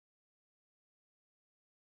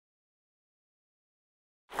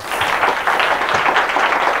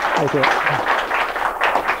Thank you.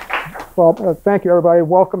 Well, thank you, everybody.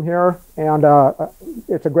 Welcome here, and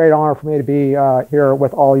it's a great honor for me to be here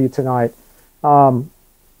with all of you tonight.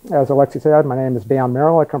 As Alexi said, my name is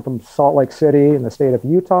Merrill. I come from Salt Lake City in the state of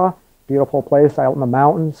Utah. Beautiful place out in the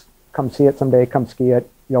mountains. Come see it someday. Come ski it.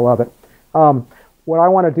 You'll love it. What I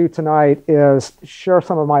want to do tonight is share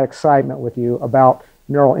some of my excitement with you about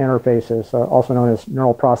neural interfaces, also known as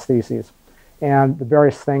neural prostheses, and the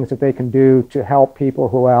various things that they can do to help people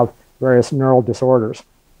who have various neural disorders.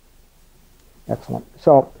 Excellent.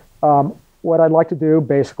 So what I'd like to do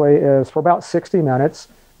basically is for about 60 minutes,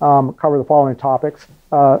 cover the following topics.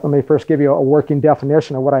 Let me first give you a working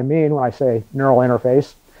definition of what I mean when I say neural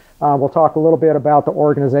interface. We'll talk a little bit about the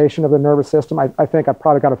organization of the nervous system. I think I've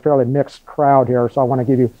probably got a fairly mixed crowd here, so I want to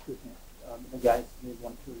give you... The guys may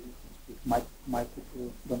want to speak mic if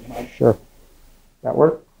you don't mind. Sure. That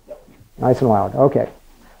work? Yep. Nice and loud. Okay.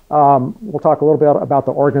 We'll talk a little bit about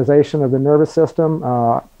the organization of the nervous system.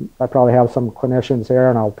 I probably have some clinicians here,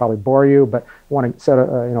 and I'll probably bore you, but I want to set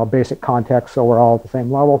a basic context so we're all at the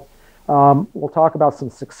same level. We'll talk about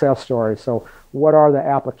some success stories. So what are the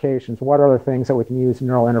applications? What are the things that we can use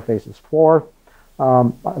neural interfaces for?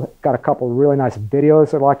 I've got a couple of really nice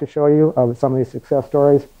videos that I'd like to show you of some of these success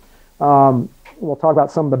stories. We'll talk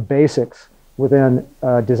about some of the basics within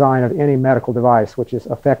design of any medical device, which is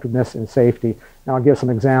effectiveness and safety. And I'll give some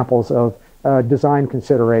examples of design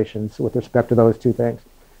considerations with respect to those two things.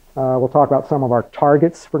 We'll talk about some of our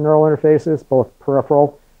targets for neural interfaces, both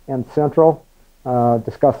peripheral and central.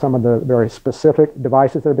 Discuss some of the very specific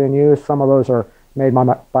devices that are being used. Some of those are made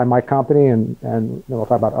by my company, and we'll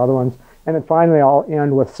talk about other ones. And then finally, I'll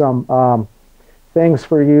end with some things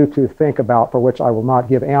for you to think about, for which I will not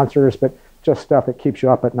give answers, but just stuff that keeps you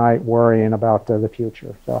up at night worrying about the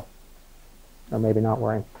future. So, or maybe not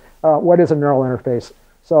worrying. What is a neural interface?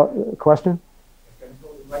 So, question? Can you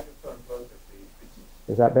hold the microphone closer,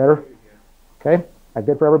 please? Is that better? Okay. That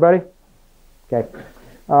good for everybody? Okay.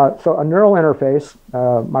 So a neural interface,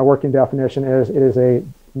 my working definition is it is a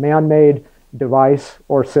man-made device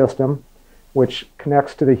or system which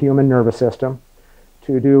connects to the human nervous system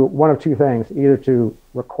to do one of two things, either to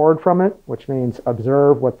record from it, which means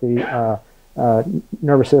observe what the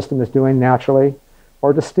nervous system is doing naturally,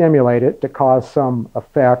 or to stimulate it to cause some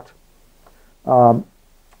effect. And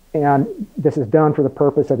this is done for the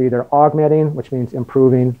purpose of either augmenting, which means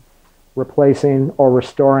improving, replacing, or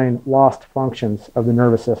restoring lost functions of the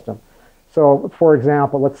nervous system. So, for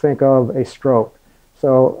example, let's think of a stroke.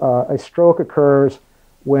 So a stroke occurs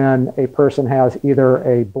when a person has either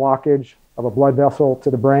a blockage of a blood vessel to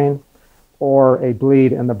the brain or a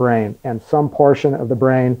bleed in the brain, and some portion of the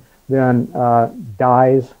brain then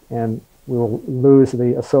dies, and we will lose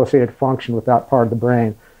the associated function with that part of the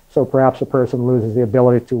brain. So perhaps a person loses the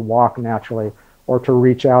ability to walk naturally, or to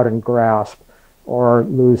reach out and grasp, or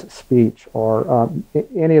lose speech, or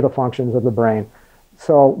any of the functions of the brain.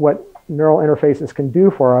 So what neural interfaces can do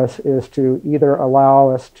for us is to either allow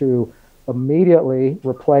us to immediately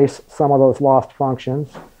replace some of those lost functions,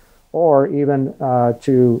 or even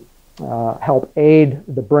to help aid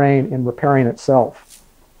the brain in repairing itself.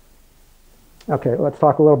 Okay, let's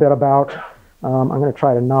talk a little bit about, I'm going to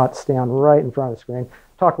try to not stand right in front of the screen,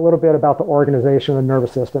 talk a little bit about the organization of the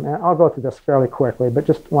nervous system, and I'll go through this fairly quickly, but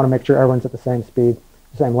just want to make sure everyone's at the same speed,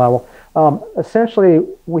 the same level. Essentially,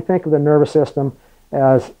 we think of the nervous system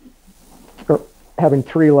as having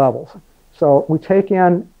three levels. So we take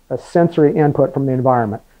in a sensory input from the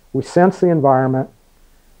environment. We sense the environment,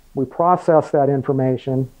 we process that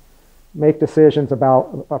information, make decisions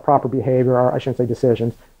about a proper behavior, or I shouldn't say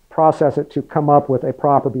decisions, process it to come up with a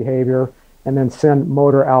proper behavior, and then send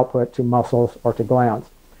motor output to muscles or to glands.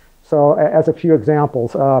 So as a few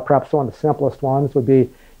examples, perhaps one of the simplest ones would be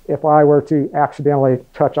if I were to accidentally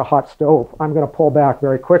touch a hot stove, I'm going to pull back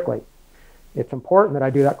very quickly. It's important that I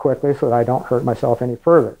do that quickly so that I don't hurt myself any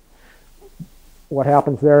further. What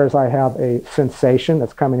happens there is I have a sensation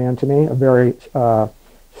that's coming into me, a very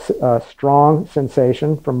strong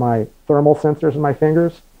sensation from my thermal sensors in my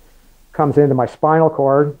fingers, comes into my spinal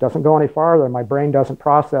cord, doesn't go any farther, my brain doesn't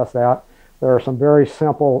process that. There are some very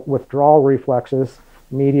simple withdrawal reflexes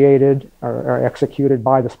mediated or executed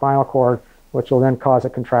by the spinal cord, which will then cause a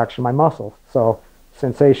contraction of my muscles. So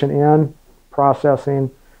sensation in,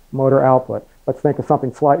 processing, motor output. Let's think of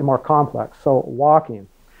something slightly more complex. So walking.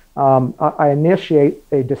 I initiate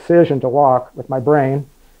a decision to walk with my brain,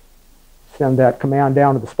 send that command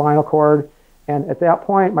down to the spinal cord, and at that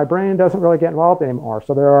point, my brain doesn't really get involved anymore.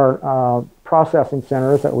 So there are processing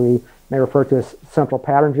centers that we may refer to as central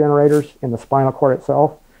pattern generators in the spinal cord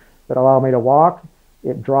itself that allow me to walk.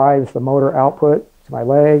 It drives the motor output to my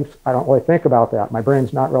legs. I don't really think about that. My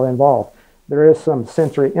brain's not really involved. There is some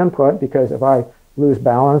sensory input because if I lose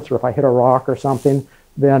balance or if I hit a rock or something,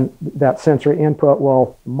 then that sensory input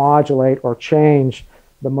will modulate or change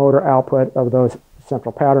the motor output of those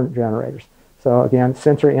central pattern generators. So again,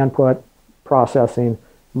 sensory input, processing,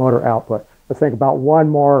 motor output. Let's think about one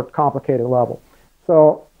more complicated level.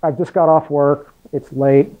 So I've just got off work, it's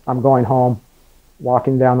late, I'm going home,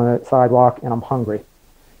 walking down the sidewalk, and I'm hungry.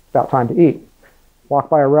 It's about time to eat. Walk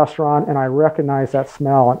by a restaurant and I recognize that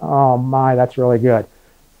smell, and oh my, that's really good.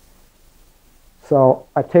 So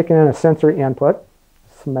I've taken in a sensory input,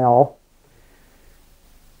 smell,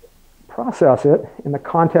 process it in the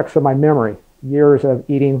context of my memory, years of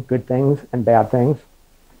eating good things and bad things.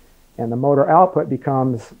 And the motor output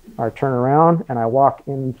becomes, I turn around and I walk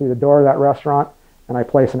in through the door of that restaurant and I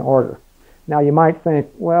place an order. Now you might think,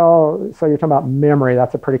 well, so you're talking about memory,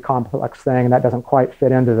 that's a pretty complex thing and that doesn't quite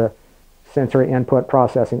fit into the sensory input,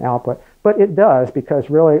 processing, output. But it does, because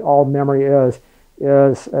really all memory is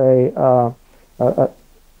a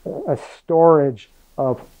storage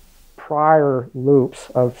of prior loops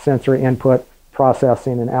of sensory input,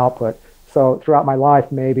 processing, and output. So throughout my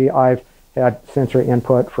life, maybe I've had sensory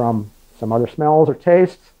input from some other smells or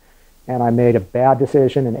tastes, and I made a bad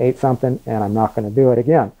decision and ate something, and I'm not going to do it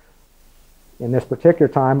again. In this particular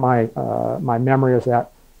time, my memory is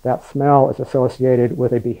that that smell is associated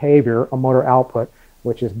with a behavior, a motor output,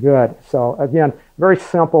 which is good. So again, very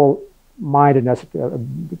simple mindedness,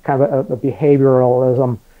 kind of a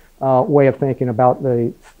behavioralism way of thinking about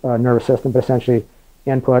the nervous system, but essentially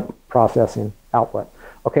input, processing, output.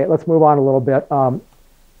 Okay, let's move on a little bit.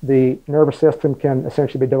 The nervous system can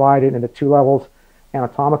essentially be divided into two levels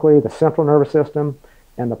anatomically, the central nervous system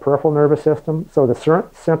and the peripheral nervous system. So the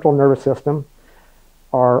central nervous system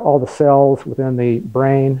are all the cells within the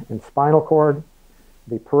brain and spinal cord.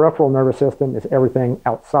 The peripheral nervous system is everything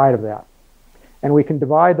outside of that. And we can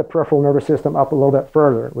divide the peripheral nervous system up a little bit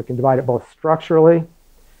further. We can divide it both structurally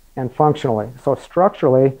and functionally. So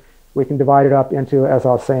structurally, we can divide it up into, as I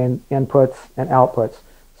was saying, inputs and outputs.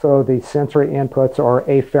 So the sensory inputs, or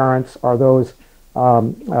afferents, are those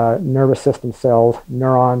nervous system cells,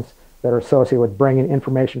 neurons, that are associated with bringing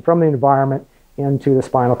information from the environment into the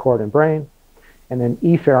spinal cord and brain. And then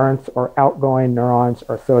efferents, or outgoing neurons,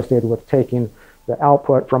 are associated with taking the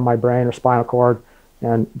output from my brain or spinal cord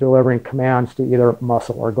and delivering commands to either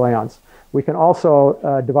muscle or glands. We can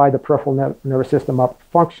also divide the peripheral nervous system up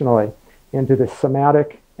functionally into the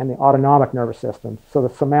somatic and the autonomic nervous system. So the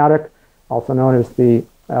somatic, also known as the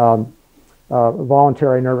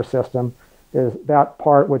voluntary nervous system, is that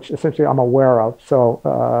part which essentially I'm aware of. So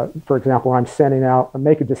for example, when I'm sending out, I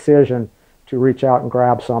make a decision to reach out and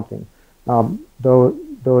grab something.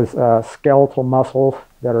 Those skeletal muscles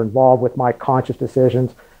that are involved with my conscious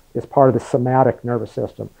decisions is part of the somatic nervous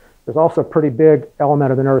system. There's also a pretty big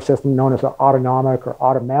element of the nervous system known as the autonomic or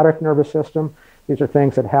automatic nervous system. These are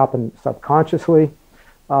things that happen subconsciously.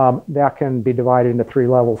 That can be divided into three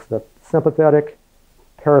levels: the sympathetic,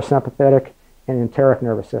 parasympathetic, and enteric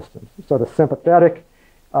nervous systems. So the sympathetic,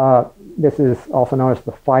 this is also known as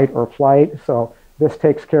the fight or flight. So this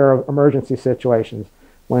takes care of emergency situations.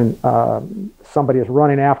 When somebody is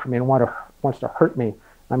running after me and wants to hurt me,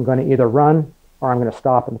 I'm going to either run or I'm going to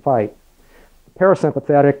stop and fight.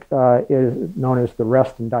 Parasympathetic is known as the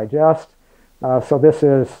rest and digest. So this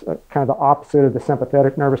is kind of the opposite of the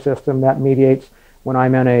sympathetic nervous system. That mediates when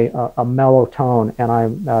I'm in a mellow tone and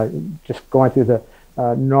I'm just going through the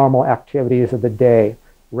normal activities of the day,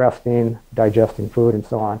 resting, digesting food, and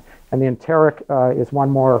so on. And the enteric is one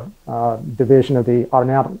more division of the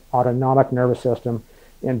autonomic nervous system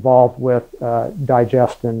involved with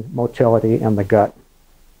digestion, motility, and the gut.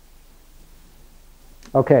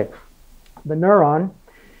 Okay, the neuron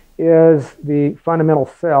is the fundamental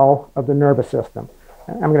cell of the nervous system.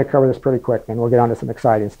 I'm going to cover this pretty quick and we'll get on to some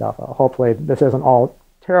exciting stuff. Hopefully this isn't all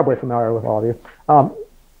terribly familiar with all of you.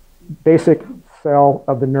 Basic cell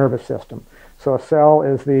of the nervous system. So a cell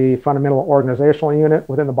is the fundamental organizational unit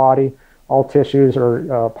within the body. All tissues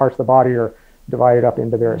or parts of the body are divided up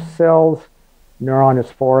into various cells. Neuron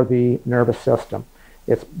is for the nervous system.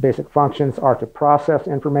 Its basic functions are to process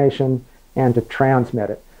information and to transmit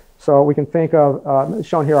it. So we can think of,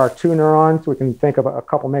 shown here are two neurons. We can think of a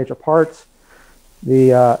couple major parts.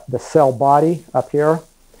 The cell body up here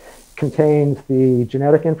contains the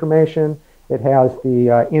genetic information. It has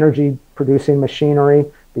the energy producing machinery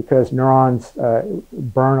because neurons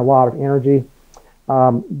burn a lot of energy.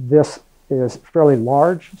 This is fairly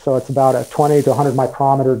large, so it's about a 20 to 100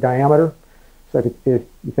 micrometer diameter. So if you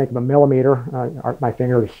think of a millimeter, my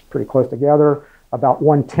fingers pretty close together, about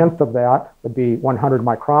 1/10 of that would be 100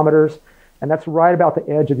 micrometers. And that's right about the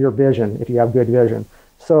edge of your vision if you have good vision.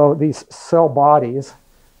 So these cell bodies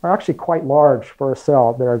are actually quite large for a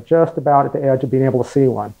cell. They're just about at the edge of being able to see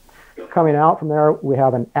one. Coming out from there, we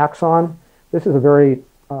have an axon. This is a very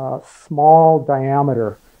small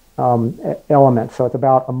diameter element, so it's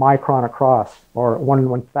about a micron across, or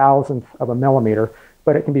 1/1000th of a millimeter,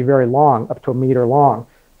 but it can be very long, up to a meter long.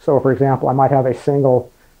 So for example, I might have a single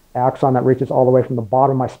axon that reaches all the way from the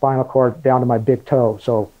bottom of my spinal cord down to my big toe,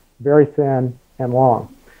 so very thin and long.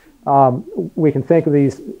 We can think of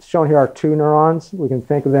these, shown here are two neurons. We can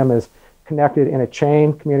think of them as connected in a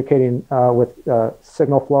chain, communicating with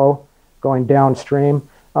signal flow going downstream.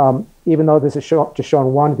 Even though this is just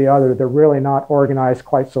showing one to the other, they're really not organized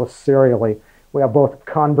quite so serially. We have both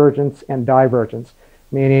convergence and divergence,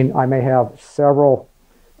 meaning I may have several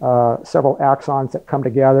axons that come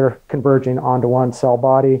together converging onto one cell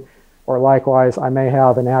body, or likewise, I may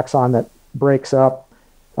have an axon that breaks up,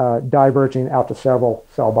 diverging out to several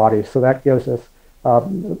cell bodies. So that gives us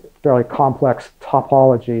fairly complex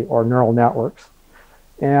topology or neural networks.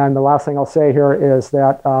 And the last thing I'll say here is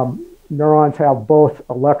that neurons have both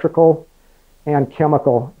electrical and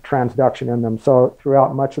chemical transduction in them. So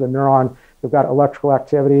throughout much of the neuron, we've got electrical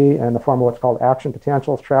activity in the form of what's called action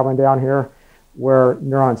potentials traveling down here. Where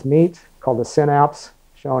neurons meet, called the synapse,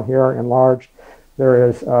 shown here enlarged, there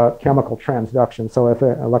is chemical transduction. So if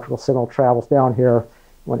an electrical signal travels down here,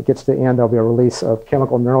 when it gets to the end, there'll be a release of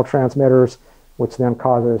chemical neurotransmitters, which then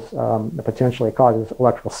potentially causes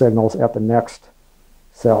electrical signals at the next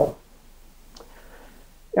cell.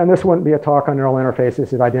 And this wouldn't be a talk on neural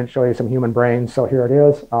interfaces if I didn't show you some human brains. So here it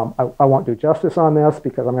is. I won't do justice on this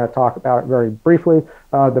because I'm going to talk about it very briefly.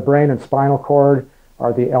 The brain and spinal cord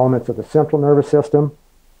are the elements of the central nervous system.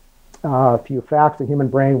 A few facts: the human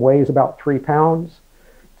brain weighs about 3 pounds.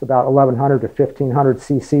 It's about 1,100 to 1,500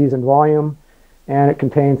 cc's in volume, and it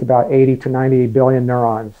contains about 80 to 90 billion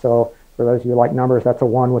neurons. So for those of you who like numbers, that's a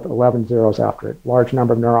 1 with 11 zeros after it. Large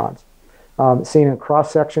number of neurons. Seen in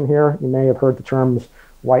cross-section here, you may have heard the terms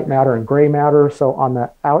white matter and gray matter. So on the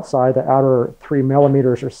outside, the outer 3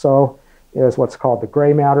 millimeters or so is what's called the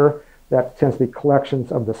gray matter. That tends to be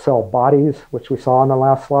collections of the cell bodies, which we saw on the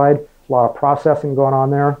last slide. A lot of processing going on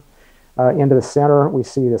there. Into the center, we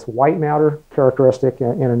see this white matter, characteristic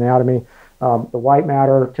in anatomy. The white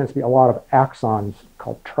matter tends to be a lot of axons,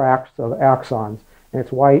 called tracts of axons. And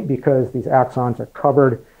it's white because these axons are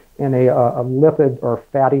covered in a lipid or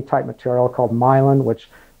fatty type material called myelin, which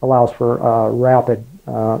allows for rapid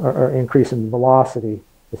or increase in velocity,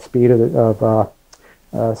 the speed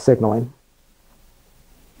of signaling.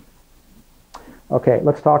 Okay,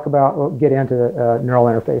 let's talk about, we'll get into neural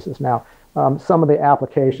interfaces now. Some of the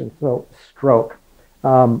applications, so stroke.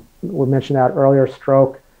 We mentioned that earlier.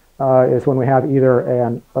 Stroke is when we have either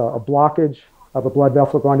a blockage of a blood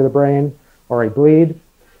vessel going to the brain or a bleed.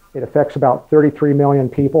 It affects about 33 million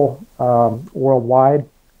people worldwide,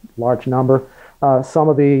 large number. Some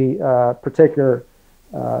of the particular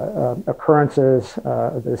occurrences,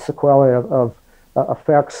 the sequelae of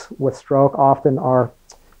effects with stroke often are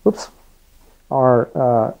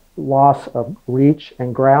loss of reach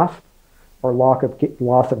and grasp, or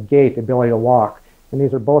loss of gait, the ability to walk. And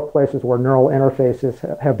these are both places where neural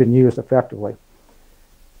interfaces have been used effectively.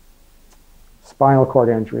 Spinal cord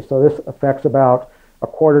injury. So this affects about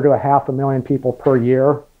 1/4 to 500,000 people per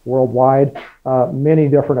year worldwide. Many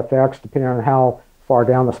different effects depending on how far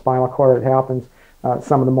down the spinal cord it happens.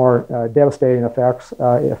 Some of the more devastating effects,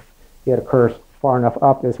 if it occurs far enough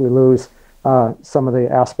up, is we lose some of the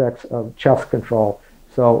aspects of chest control.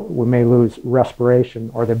 So we may lose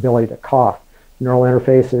respiration or the ability to cough. Neural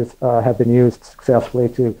interfaces have been used successfully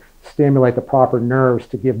to stimulate the proper nerves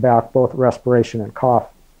to give back both respiration and cough.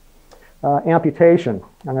 Amputation.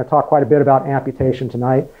 I'm going to talk quite a bit about amputation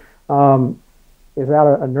tonight. Is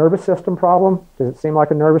that a nervous system problem? Does it seem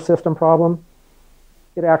like a nervous system problem?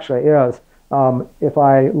 It actually is. If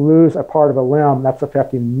I lose a part of a limb, that's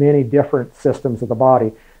affecting many different systems of the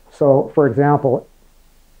body. So, for example,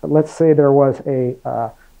 let's say there was a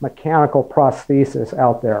mechanical prosthesis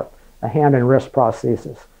out there, a hand and wrist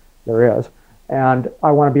prosthesis, there is, and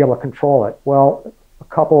I want to be able to control it. Well, a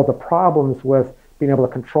couple of the problems with being able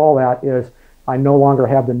to control that is I no longer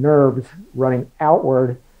have the nerves running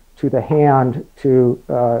outward to the hand to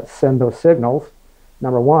send those signals,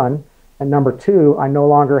 number one. And number two, I no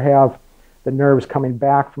longer have the nerves coming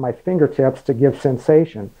back from my fingertips to give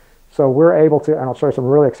sensation. So we're able to, and I'll show you some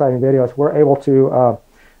really exciting videos, we're able to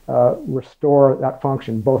restore that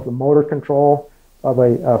function, both the motor control of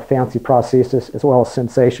a fancy prosthesis as well as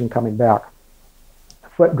sensation coming back.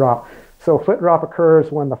 Foot drop. So foot drop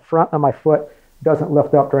occurs when the front of my foot doesn't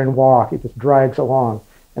lift up during walk. It just drags along.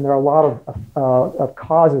 And there are a lot of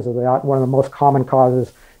causes of that. One of the most common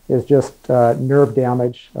causes is just nerve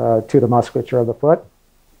damage to the musculature of the foot.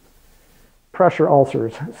 Pressure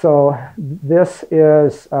ulcers. So this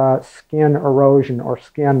is skin erosion or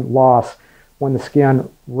skin loss when the skin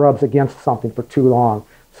rubs against something for too long.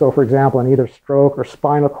 So for example, in either stroke or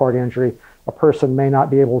spinal cord injury, a person may not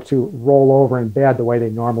be able to roll over in bed the way they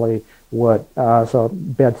normally would. So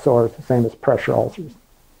bed sores, the same as pressure ulcers.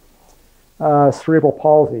 Cerebral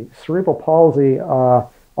palsy. Cerebral palsy,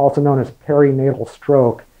 also known as perinatal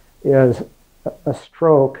stroke, is a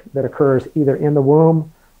stroke that occurs either in the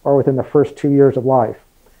womb or within the first 2 years of life.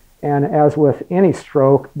 And as with any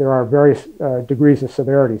stroke, there are various degrees of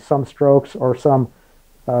severity. Some strokes or some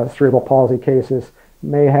cerebral palsy cases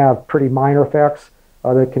may have pretty minor effects.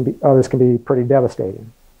 Others can be pretty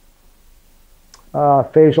devastating.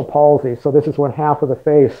 Facial palsy. So this is when half of the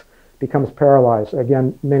face becomes paralyzed.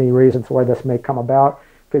 Again, many reasons why this may come about.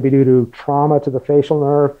 Could be due to trauma to the facial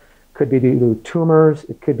nerve. Could be due to tumors.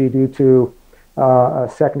 It could be due to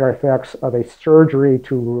secondary effects of a surgery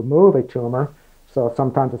to remove a tumor. So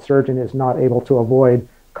sometimes a surgeon is not able to avoid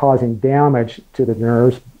causing damage to the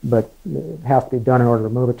nerves, but it has to be done in order to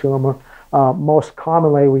remove a tumor. Most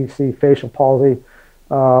commonly, we see facial palsy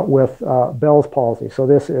with Bell's palsy. So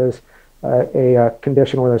this is a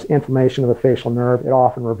condition where there's inflammation of the facial nerve. It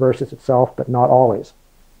often reverses itself, but not always.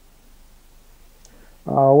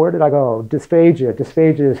 Where did I go? Dysphagia.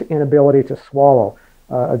 Dysphagia is inability to swallow.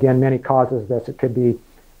 Again, many causes of this. It could be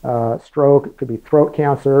stroke, it could be throat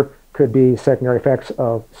cancer, could be secondary effects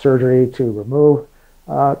of surgery to remove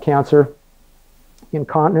cancer.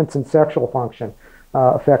 Incontinence and sexual function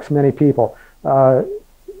affects many people. I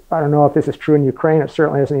don't know if this is true in Ukraine. It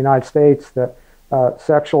certainly is in the United States that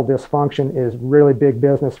sexual dysfunction is really big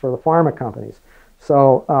business for the pharma companies.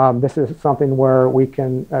 So this is something where we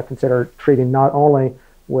can consider treating not only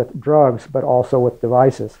with drugs, but also with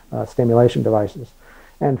devices, stimulation devices.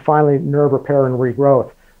 And finally, nerve repair and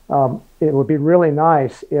regrowth. It would be really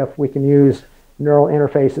nice if we can use neural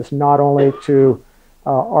interfaces not only to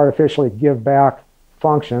artificially give back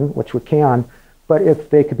function, which we can, but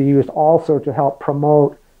if they could be used also to help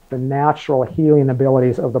promote the natural healing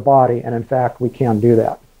abilities of the body. And in fact, we can do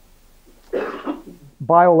that.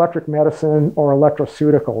 Bioelectric medicine or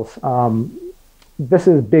electroceuticals. This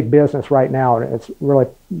is big business right now, and it's really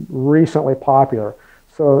recently popular.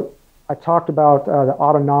 So I talked about the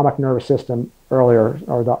autonomic nervous system earlier,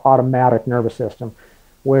 or the automatic nervous system,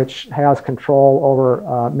 which has control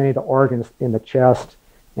over many of the organs in the chest,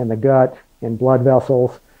 in the gut, in blood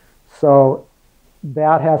vessels. So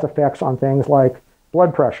that has effects on things like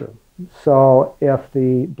blood pressure. So if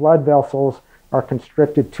the blood vessels are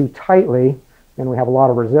constricted too tightly, then we have a lot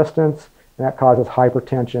of resistance, and that causes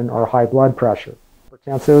hypertension or high blood pressure.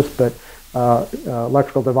 Hypertensives, but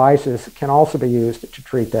electrical devices can also be used to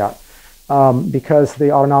treat that. Because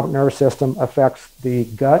the autonomic nervous system affects the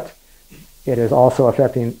gut, it is also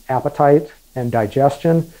affecting appetite and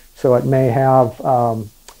digestion, so it may have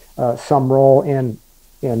some role in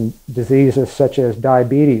diseases such as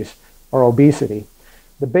diabetes or obesity.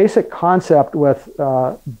 The basic concept with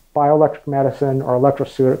bioelectric medicine or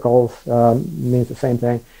electroceuticals means the same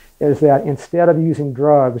thing, is that instead of using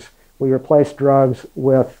drugs, we replace drugs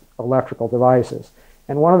with electrical devices.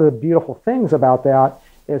 And one of the beautiful things about that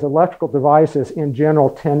is electrical devices in general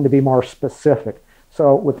tend to be more specific.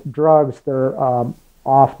 So with drugs, there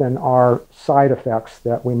often are side effects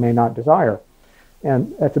that we may not desire.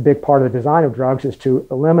 And that's a big part of the design of drugs, is to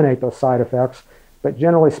eliminate those side effects. But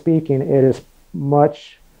generally speaking, it is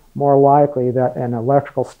much more likely that an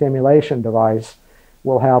electrical stimulation device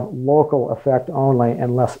will have local effect only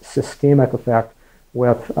and less systemic effect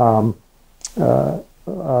with side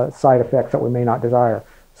effects that we may not desire.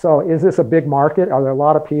 So is this a big market? Are there a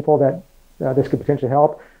lot of people that this could potentially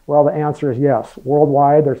help? Well, the answer is yes.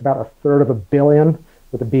 Worldwide, there's about 1/3 of a billion,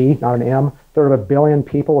 with a B, not an M, 1/3 of a billion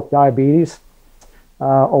people with diabetes.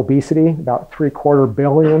 Obesity, about 3/4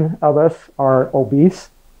 billion of us are obese.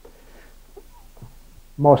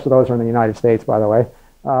 Most of those are in the United States, by the way.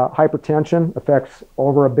 Hypertension affects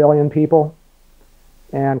over 1 billion people.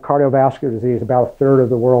 And cardiovascular disease, about 1/3 of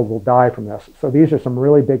the world will die from this. So these are some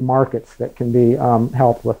really big markets that can be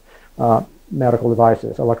helped with medical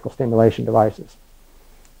devices, electrical stimulation devices.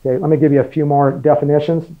 Okay, let me give you a few more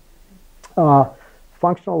definitions.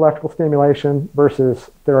 Functional electrical stimulation versus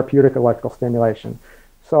therapeutic electrical stimulation.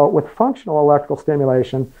 So with functional electrical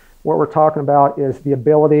stimulation, what we're talking about is the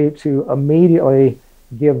ability to immediately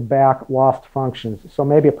give back lost functions. So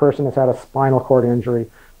maybe a person has had a spinal cord injury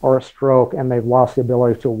or a stroke and they've lost the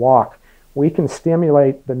ability to walk. We can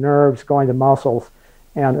stimulate the nerves going to muscles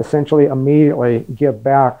and essentially immediately give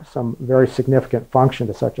back some very significant function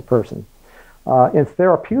to such a person. In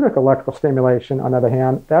therapeutic electrical stimulation, on the other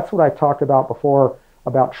hand, that's what I talked about before,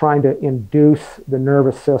 about trying to induce the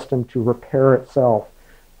nervous system to repair itself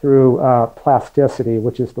through plasticity,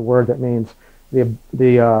 which is the word that means the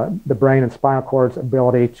brain and spinal cord's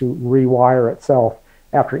ability to rewire itself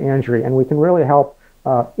after injury. And we can really help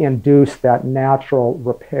induce that natural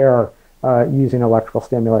repair using electrical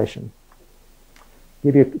stimulation.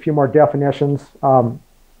 Give you a few more definitions.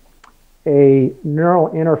 A neural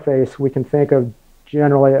interface we can think of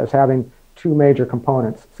generally as having two major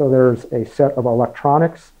components. So there's a set of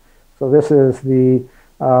electronics. So this is the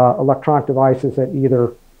electronic devices that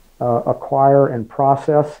either acquire and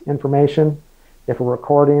process information if we're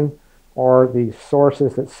recording, or the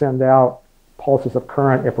sources that send out pulses of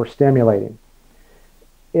current if we're stimulating.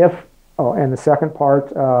 And the second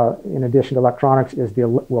part, in addition to electronics, is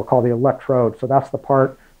we'll call the electrode. So that's the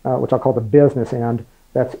part which I'll call the business end,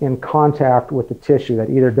 that's in contact with the tissue, that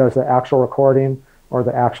either does the actual recording or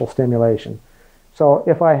the actual stimulation. So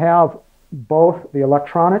if I have both the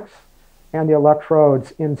electronics and the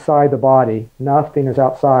electrodes inside the body, nothing is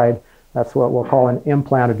outside, that's what we'll call an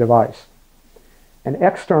implanted device. An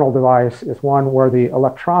external device is one where the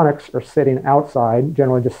electronics are sitting outside,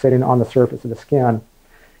 generally just sitting on the surface of the skin.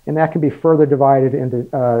 And that can be further divided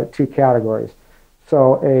into two categories.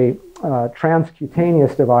 So a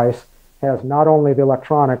transcutaneous device has not only the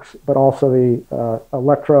electronics, but also the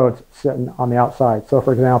electrodes sitting on the outside. So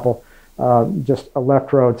for example, just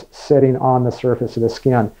electrodes sitting on the surface of the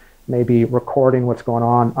skin, maybe recording what's going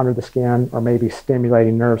on under the skin, or maybe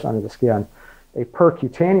stimulating nerves under the skin. A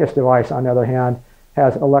percutaneous device, on the other hand,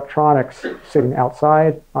 has electronics sitting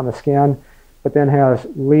outside on the skin, but then has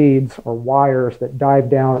leads or wires that dive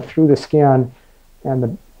down through the skin,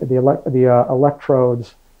 and the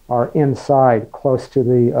electrodes are inside, close to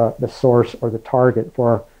the source or the target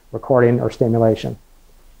for recording or stimulation.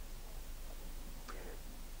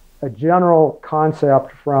 A general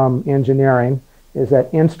concept from engineering is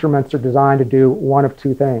that instruments are designed to do one of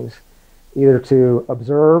two things, either to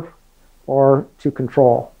observe or to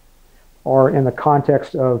control. Or in the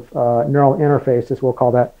context of neural interfaces, we'll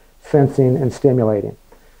call that sensing and stimulating.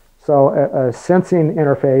 So a sensing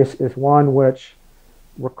interface is one which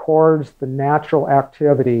records the natural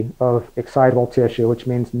activity of excitable tissue, which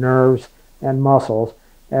means nerves and muscles,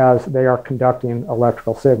 as they are conducting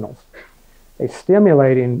electrical signals. A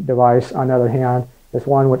stimulating device, on the other hand, is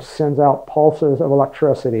one which sends out pulses of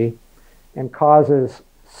electricity and causes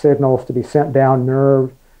signals to be sent down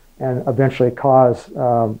nerve and eventually cause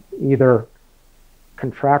either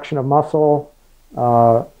contraction of muscle,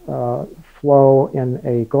 flow in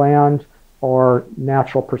a gland, or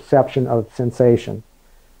natural perception of sensation.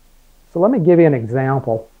 So let me give you an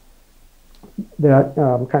example that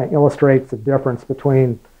kind of illustrates the difference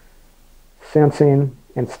between sensing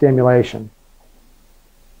and stimulation.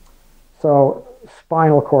 So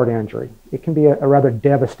spinal cord injury, it can be a rather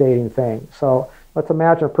devastating thing. So let's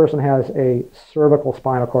imagine a person has a cervical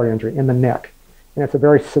spinal cord injury in the neck, and it's a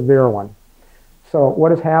very severe one. So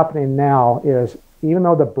what is happening now is, even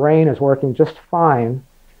though the brain is working just fine,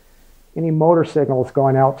 any motor signals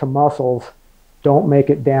going out to muscles don't make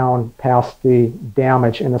it down past the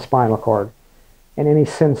damage in the spinal cord. And any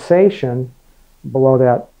sensation below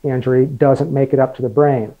that injury doesn't make it up to the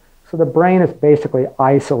brain. So the brain is basically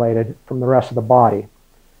isolated from the rest of the body.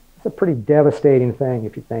 It's a pretty devastating thing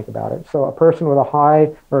if you think about it. So a person with a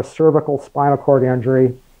high or cervical spinal cord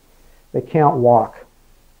injury, they can't walk.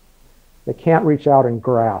 They can't reach out and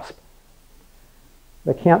grasp.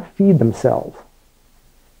 They can't feed themselves.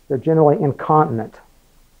 They're generally incontinent.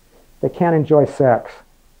 They can't enjoy sex.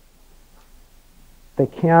 They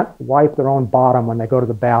can't wipe their own bottom when they go to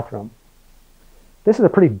the bathroom. This is a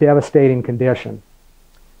pretty devastating condition.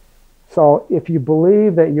 So if you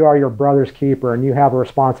believe that you are your brother's keeper and you have a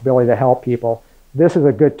responsibility to help people, this is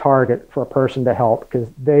a good target for a person to help, because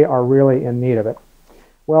they are really in need of it.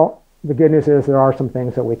 Well, the good news is there are some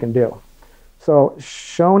things that we can do. So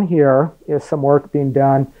shown here is some work being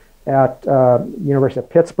done at University of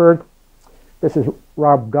Pittsburgh. This is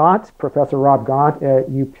Rob Gaunt, Professor Rob Gaunt at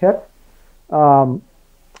UPitt.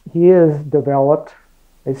 He has developed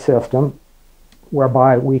a system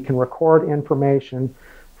whereby we can record information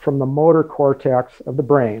from the motor cortex of the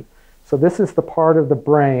brain. So this is the part of the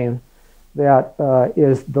brain that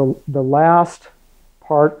is the last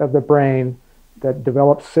part of the brain that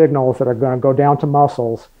develops signals that are going to go down to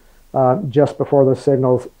muscles just before those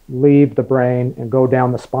signals leave the brain and go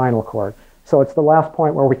down the spinal cord. So it's the last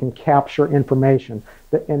point where we can capture information,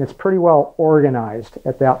 and it's pretty well organized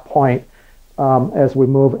at that point as we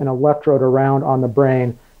move an electrode around on the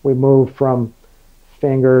brain, we move from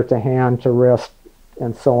finger to hand to wrist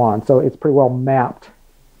and so on. So it's pretty well mapped.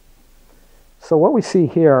 So what we see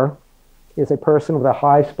here is a person with a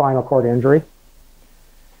high spinal cord injury.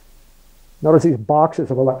 Notice these boxes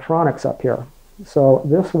of electronics up here. So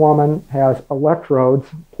this woman has electrodes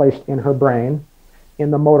placed in her brain, in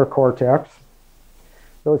the motor cortex.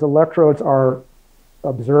 Those electrodes are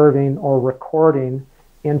observing or recording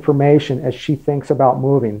information as she thinks about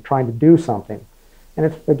moving, trying to do something. And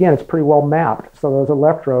it's pretty well mapped. So those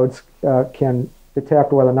electrodes can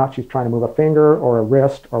detect whether or not she's trying to move a finger or a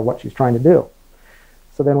wrist or what she's trying to do.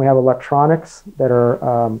 So then we have electronics that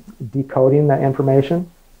are decoding that information.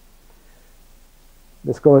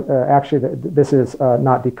 This goes this is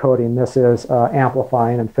not decoding. This is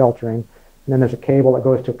amplifying and filtering. And then there's a cable that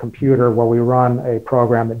goes to a computer where we run a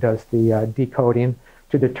program that does the decoding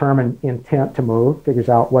to determine intent to move, figures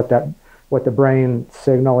out what the brain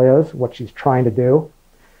signal is, what she's trying to do.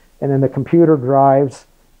 And then the computer drives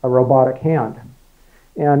a robotic hand.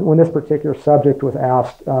 And when this particular subject was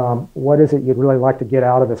asked, what is it you'd really like to get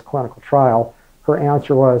out of this clinical trial, her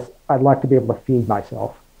answer was, I'd like to be able to feed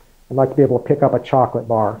myself. I'd like to be able to pick up a chocolate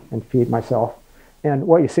bar and feed myself. And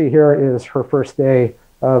what you see here is her first day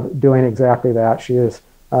of doing exactly that. She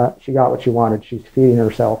got what she wanted. She's feeding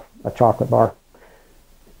herself a chocolate bar.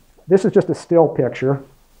 This is just a still picture.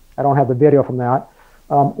 I don't have the video from that.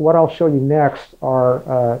 What I'll show you next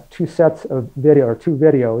are two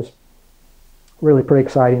videos, really pretty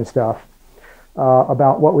exciting stuff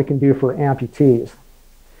about what we can do for amputees.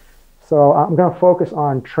 So I'm going to focus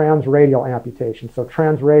on transradial amputation. So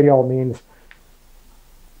transradial means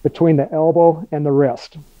between the elbow and the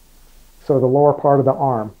wrist, so the lower part of the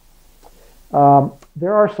arm.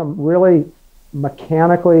 There are some really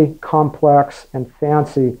mechanically complex and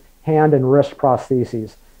fancy hand and wrist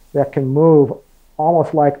prostheses that can move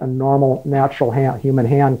almost like a normal natural human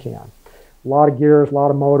hand can. A lot of gears, a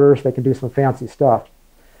lot of motors, they can do some fancy stuff.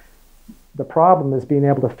 The problem is being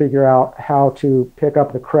able to figure out how to pick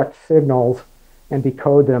up the correct signals and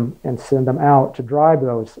decode them and send them out to drive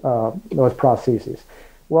those prostheses.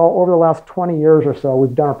 Well, over the last 20 years or so,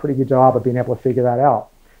 we've done a pretty good job of being able to figure that out.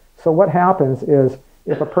 So what happens is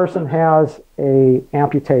if a person has an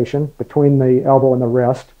amputation between the elbow and the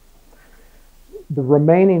wrist, the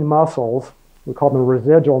remaining muscles, we call them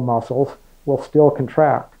residual muscles, will still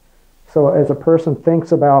contract. So as a person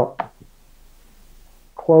thinks about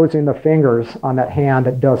closing the fingers on that hand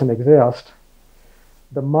that doesn't exist,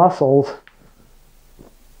 the muscles,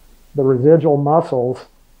 the residual muscles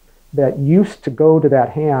that used to go to that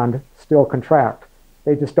hand still contract.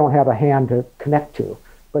 They just don't have a hand to connect to.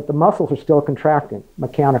 But the muscles are still contracting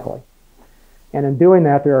mechanically. And in doing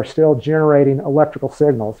that, they are still generating electrical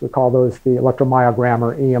signals. We call those the electromyogram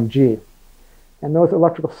or EMG. And those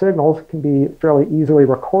electrical signals can be fairly easily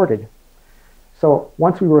recorded. So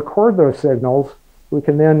once we record those signals, we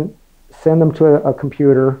can then send them to a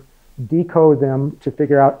computer, decode them to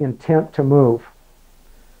figure out intent to move.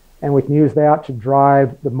 And we can use that to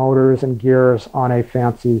drive the motors and gears on a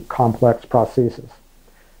fancy, complex prosthesis.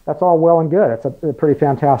 That's all well and good. It's a pretty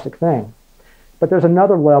fantastic thing. But there's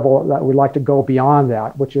another level that we'd like to go beyond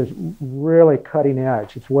that, which is really cutting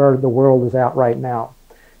edge. It's where the world is at right now.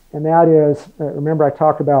 And that is, remember I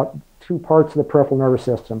talked about two parts of the peripheral nervous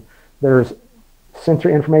system. There's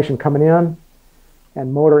sensory information coming in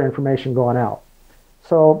and motor information going out.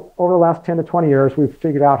 So over the last 10 to 20 years, we've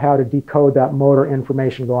figured out how to decode that motor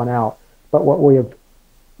information going out. But what we have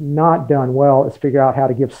not done well is figure out how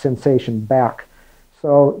to give sensation back.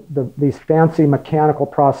 So these fancy mechanical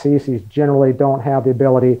prostheses generally don't have the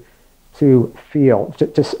ability to feel,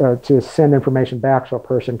 to send information back so a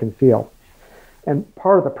person can feel. And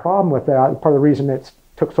part of the problem with that, part of the reason it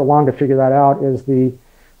took so long to figure that out is the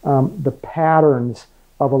patterns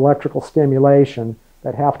of electrical stimulation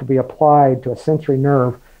that have to be applied to a sensory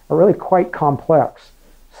nerve are really quite complex.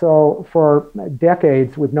 So for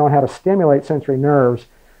decades, we've known how to stimulate sensory nerves,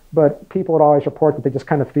 but people would always report that they just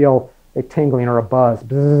kind of feel a tingling or a buzz,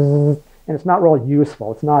 and it's not really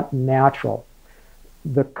useful. It's not natural.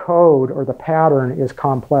 The code or the pattern is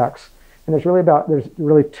complex, and there's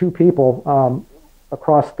really two people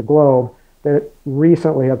across the globe that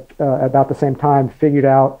recently have, about the same time, figured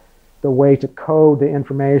out the way to code the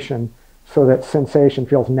information so that sensation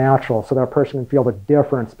feels natural, so that a person can feel the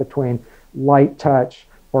difference between light touch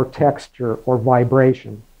or texture or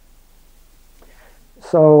vibration.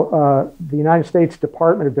 So the United States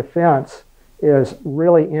Department of Defense is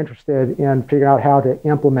really interested in figuring out how to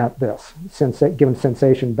implement this, giving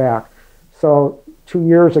sensation back. So 2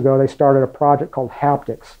 years ago, they started a project called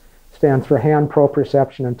Haptics. It's stands for hand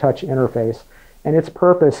proprioception and touch interface. And its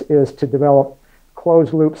purpose is to develop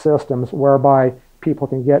closed loop systems whereby people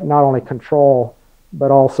can get not only control, but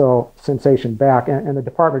also sensation back. And the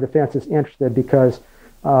Department of Defense is interested because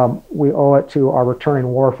we owe it to our returning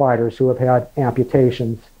warfighters who have had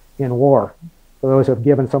amputations in war. For those who have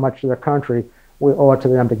given so much to their country, we owe it to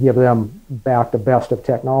them to give them back the best of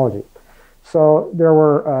technology. So there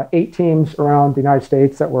were 8 teams around the United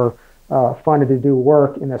States that were funded to do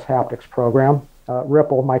work in this haptics program.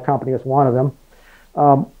 Ripple, my company, is one of them.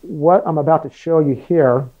 What I'm about to show you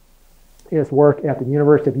here is work at the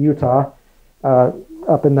University of Utah.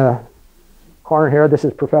 Up in the corner here, this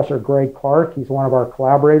is Professor Greg Clark. He's one of our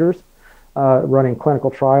collaborators running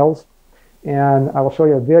clinical trials. And I will show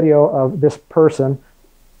you a video of this person.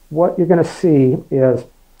 What you're going to see is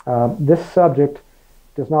this subject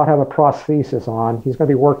does not have a prosthesis on. He's going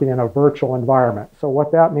to be working in a virtual environment. So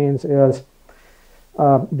what that means is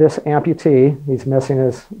this amputee, he's missing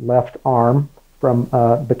his left arm from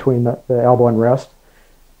between the elbow and wrist.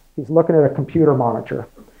 He's looking at a computer monitor.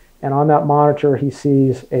 And on that monitor, he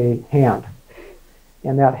sees a hand.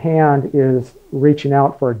 And that hand is reaching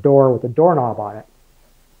out for a door with a doorknob on it.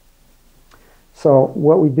 So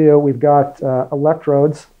what we do, we've got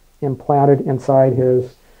electrodes implanted inside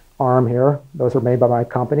his arm here. Those are made by my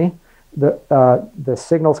company. The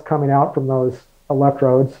signals coming out from those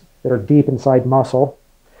electrodes that are deep inside muscle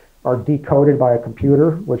are decoded by a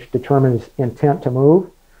computer, which determines intent to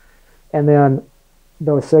move. And then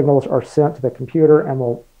those signals are sent to the computer and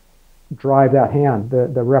will drive that hand,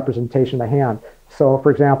 the representation of the hand. So,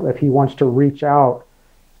 for example, if he wants to reach out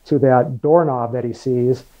to that doorknob that he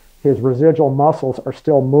sees, his residual muscles are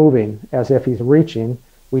still moving as if he's reaching.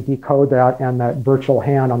 We decode that, and that virtual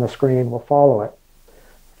hand on the screen will follow it.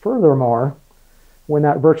 Furthermore, when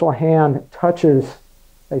that virtual hand touches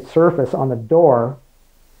a surface on the door,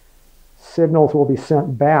 signals will be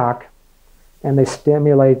sent back, and they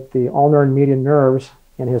stimulate the ulnar and median nerves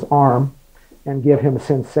in his arm and give him a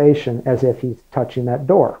sensation as if he's touching that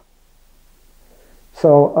door.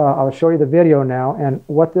 So I'll show you the video now, and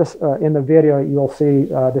what this in the video you'll see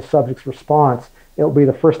the subject's response. It'll be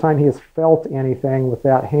the first time he has felt anything with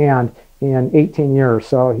that hand in 18 years.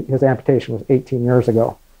 So his amputation was 18 years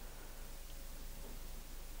ago.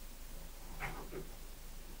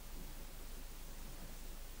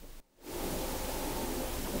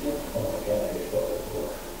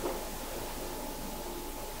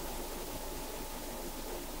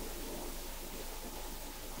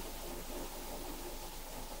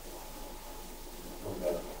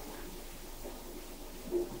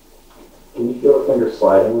 Can you feel a finger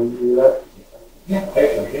sliding when you do that? Yeah,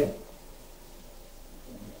 actually can.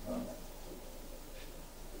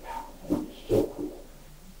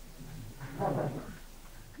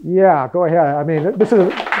 Yeah, go ahead. I mean, this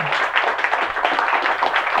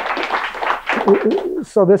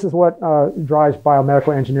is what drives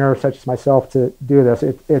biomedical engineers such as myself to do this.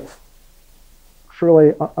 It's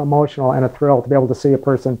truly emotional and a thrill to be able to see a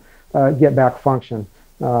person get back function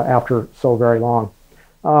after so very long.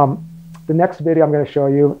 The next video I'm going to show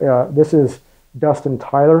you, this is Dustin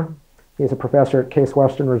Tyler. He's a professor at Case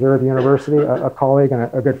Western Reserve University, a colleague and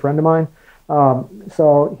a good friend of mine.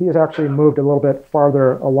 So he has actually moved a little bit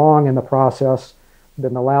farther along in the process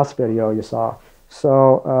than the last video you saw.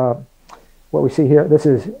 So what we see here, this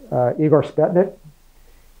is Igor Spetnik.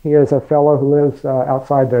 He is a fellow who lives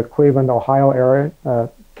outside the Cleveland, Ohio area.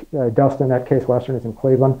 Dustin at Case Western is in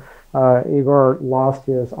Cleveland. Igor lost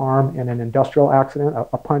his arm in an industrial accident.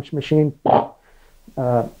 A punch machine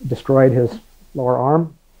destroyed his lower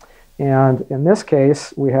arm. And in this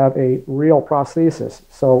case, we have a real prosthesis.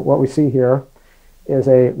 So what we see here is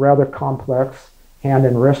a rather complex hand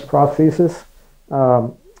and wrist prosthesis.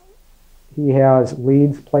 He has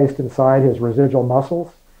leads placed inside his residual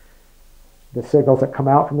muscles. The signals that come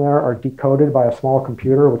out from there are decoded by a small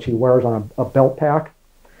computer, which he wears on a belt pack.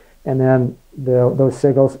 And then those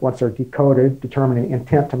signals, once they're decoded, determining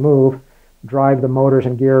intent to move, drive the motors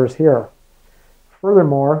and gears here.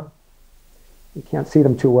 Furthermore, you can't see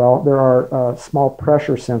them too well, there are small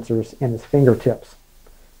pressure sensors in his fingertips.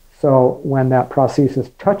 So when that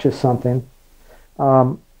prosthesis touches something,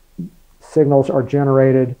 signals are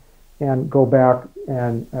generated and go back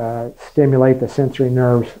and stimulate the sensory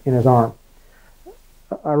nerves in his arm.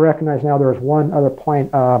 I recognize now there is one other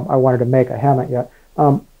point I wanted to make, I haven't yet.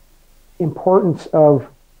 Importance of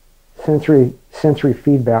sensory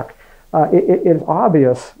feedback. It is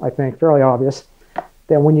obvious, I think, fairly obvious,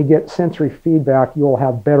 that when you get sensory feedback, you will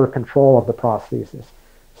have better control of the prosthesis.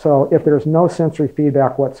 So if there's no sensory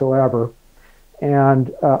feedback whatsoever,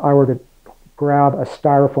 and I were to grab a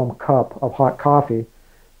styrofoam cup of hot coffee,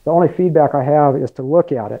 The only feedback I have is to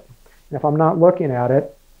look at it. And if I'm not looking at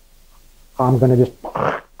it, I'm going to just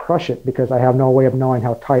crush it because I have no way of knowing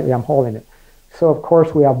how tightly I'm holding it. So of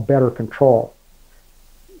course we have better control.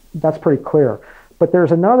 That's pretty clear. But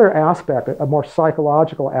there's another aspect, a more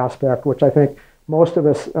psychological aspect, which I think most of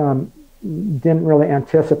us didn't really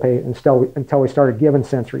anticipate until we started giving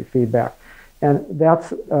sensory feedback. And that's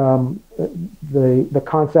the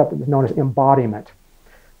concept that's known as embodiment.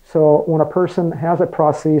 So when a person has a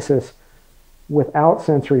prosthesis without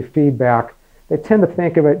sensory feedback, they tend to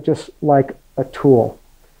think of it just like a tool,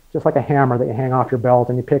 just like a hammer that you hang off your belt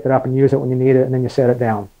and you pick it up and use it when you need it and then you set it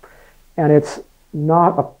down. And it's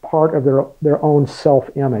not a part of their own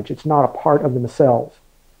self-image. It's not a part of themselves.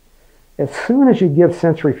 As soon as you give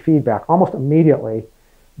sensory feedback, almost immediately,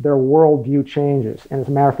 their worldview changes. And as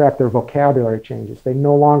a matter of fact, their vocabulary changes. They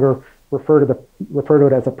no longer refer to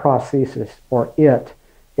it as a prosthesis or it.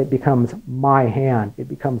 It becomes my hand. It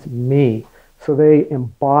becomes me. So they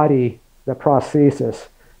embody the prosthesis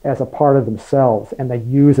as a part of themselves, and they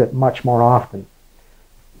use it much more often.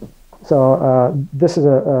 So this is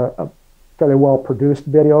a fairly well-produced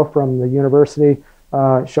video from the university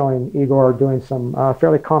showing Igor doing some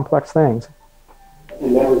fairly complex things. I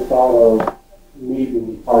never thought of me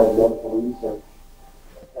being part of medical research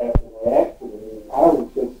after my accident. I was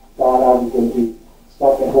just thought I was going to be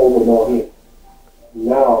stuck at home with no hands.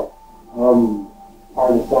 Now I'm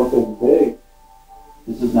part of something big.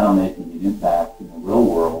 This is now making an impact in the real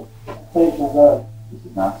world. Thank you, God. This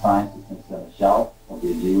is not science that's going to sit on a shelf or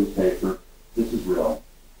be a Jewish paper. This is real.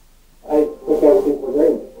 I took everything for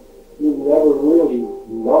granted. You never really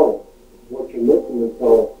know what you're missing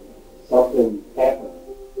until something happens.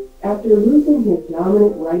 After losing his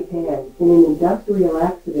dominant right hand in an industrial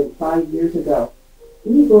accident 5 years ago,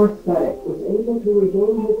 Igor Sudek was able to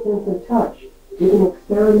regain his sense of touch with an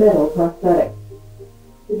experimental prosthetic.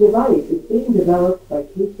 The device is being developed by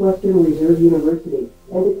Case Western Reserve University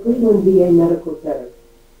and the Cleveland VA Medical Center,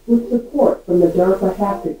 with support from the DARPA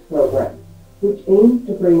Haptics program, which aims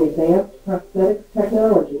to bring advanced prosthetics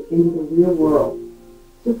technology into the real world.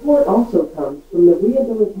 Support also comes from the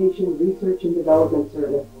Rehabilitation Research and Development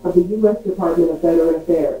Service of the U.S. Department of Veteran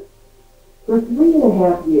Affairs. For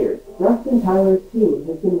 3.5 years, Dustin Tyler's team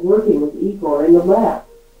has been working with Igor in the lab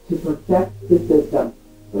to perfect the system.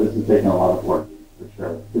 So this has taken a lot of work, for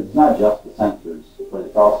sure. It's not just the sensors, but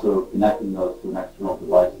it's also connecting those to an external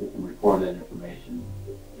device that can record that information,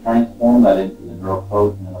 transform that into the neural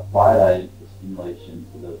code, and then apply that into the stimulation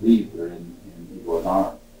to the leads that are in Igor's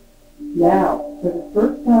arm. Now, for the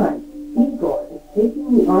first time, Igor is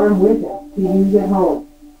taking the arm with him to use at home.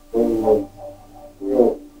 It was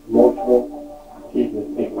real emotional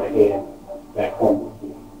keeping to take my hand back home with me.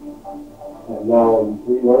 And now I'm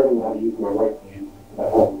relearning how to use my right hand at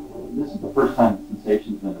home. This is the first time the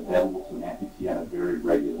sensation's been available to an amputee on a very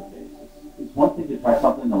regular basis. It's one thing to try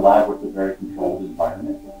something in the lab where it's a very controlled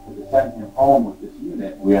environment, but to send him home with this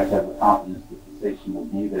unit, we have to have the confidence that the sensation will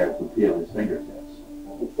be there to feel his fingertips.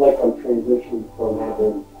 It's like I'm transitioning from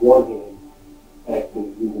having one hand back to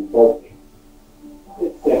using both hands.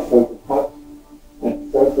 It's that sense of touch, that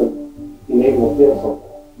sense of being able to feel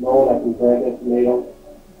something. Knowing I can grab that tomato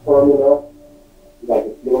firm enough, I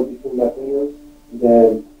can feel it between my fingers,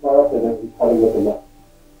 then cut and then cut it with a knife.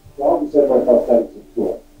 So I always said my prosthetics are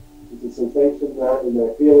cool. It's a sensation now, and then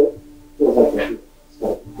I feel it, feels like I feel it. It's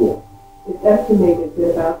kind of cool. It's estimated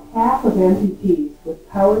that about half of amputees with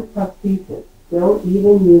powered prosthesis don't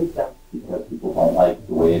even use them. Because people don't like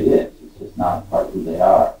the way it is. It's just not part of who they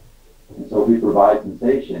are. And so if we provide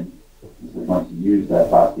sensation, we're going to use that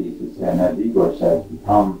prosthesis, and as Igor says,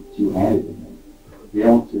 become two-handed in him. To be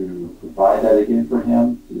able to provide that again for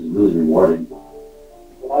him is really rewarding. A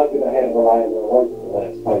lot of it I had to rely on my wife for the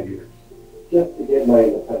last 5 years, just to get my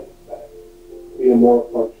independence back, be a more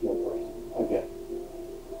functional person again.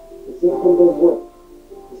 The system does work.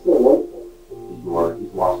 It's still wonderful.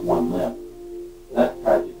 He's lost one limb. That's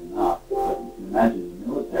tragic enough, but you can imagine in the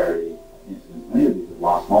military instance, many of these have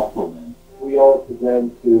lost multiple limbs. We owe it to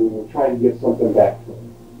them to try and give something back to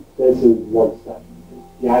them. This is one step.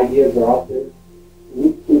 The ideas are out there.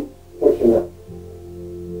 We keep pushing them.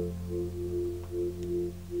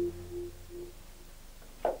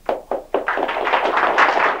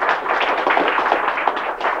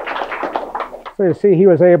 So you see he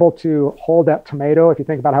was able to hold that tomato. If you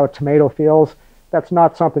think about how a tomato feels, that's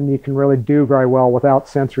not something you can really do very well without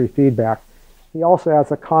sensory feedback. He also has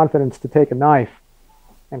the confidence to take a knife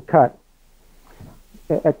and cut.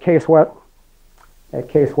 At Case Western,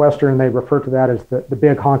 they refer to that as the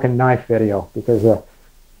big honkin' knife video because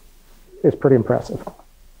it's pretty impressive.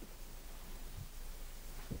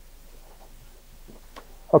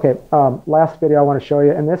 Okay, last video I want to show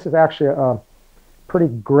you, and this is actually a pretty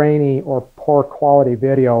grainy or poor quality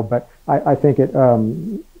video, but I think it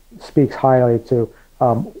speaks highly to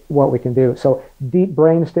what we can do. So deep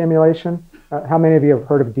brain stimulation, how many of you have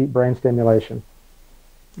heard of deep brain stimulation?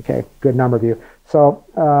 Okay, good number of you. So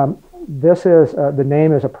this is, the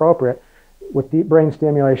name is appropriate. With deep brain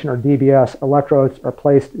stimulation, or DBS, electrodes are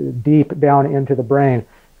placed deep down into the brain.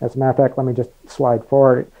 As a matter of fact, let me just slide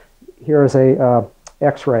forward. Here is a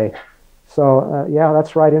X-ray. So yeah,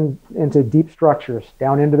 that's right into deep structures,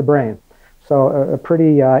 down into the brain. So a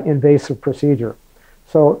pretty invasive procedure.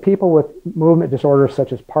 So people with movement disorders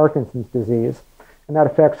such as Parkinson's disease, and that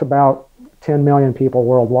affects about 10 million people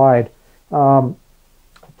worldwide,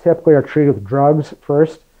 typically are treated with drugs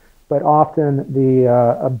first, but often the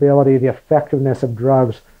effectiveness of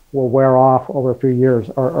drugs will wear off over a few years,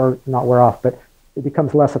 or not wear off, but it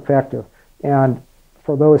becomes less effective. And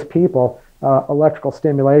for those people, electrical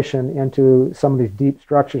stimulation into some of these deep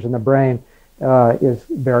structures in the brain is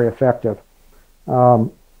very effective.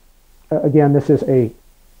 Again, this is a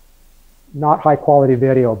not high quality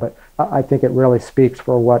video, but I think it really speaks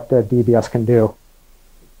for what DBS can do.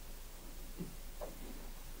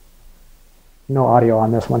 No audio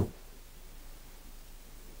on this one.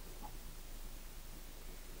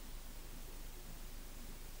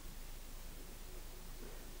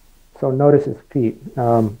 So notice his feet.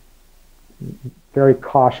 Very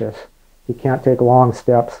cautious. He can't take long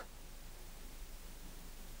steps.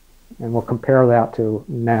 And we'll compare that to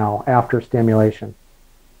now, after stimulation.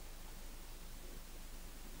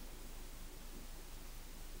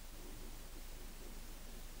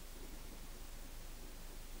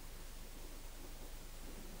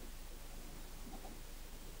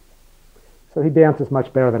 So he dances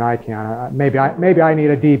much better than I can. Maybe I need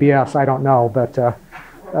a DBS, I don't know, but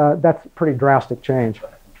that's a pretty drastic change.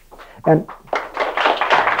 And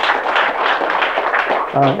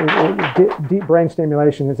deep brain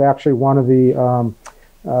stimulation is actually one of the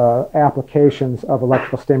applications of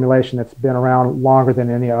electrical stimulation that's been around longer than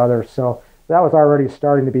any other. So that was already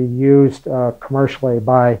starting to be used commercially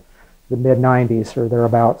by the mid-90s or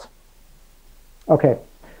thereabouts. Okay,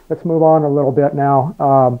 let's move on a little bit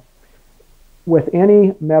now. With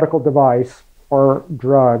any medical device or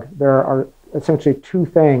drug, there are essentially two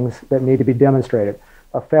things that need to be demonstrated: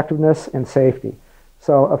 effectiveness and safety.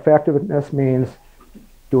 So effectiveness means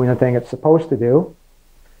doing the thing it's supposed to do,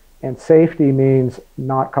 and safety means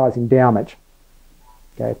not causing damage.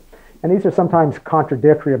 Okay, and these are sometimes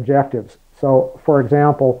contradictory objectives. So, for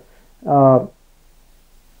example, some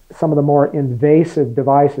of the more invasive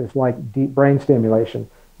devices like deep brain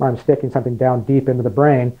stimulation, where I'm sticking something down deep into the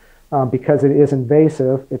brain, because it is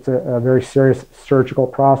invasive, it's a very serious surgical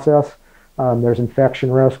process. There's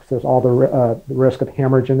infection risks, there's all the risk of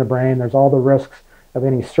hemorrhage in the brain, there's all the risks of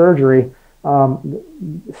any surgery.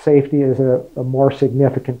 Safety is a more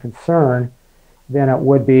significant concern than it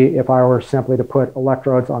would be if I were simply to put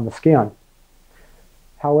electrodes on the skin.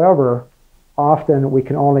 However, often we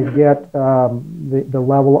can only get the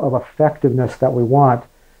level of effectiveness that we want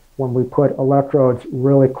when we put electrodes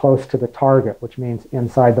really close to the target, which means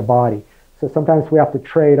inside the body. So sometimes we have to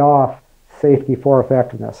trade off safety for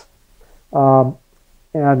effectiveness.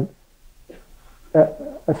 And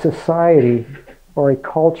a society or a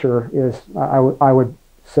culture is, I would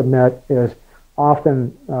submit, is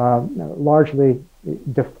often largely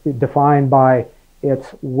defined by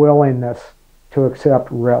its willingness to accept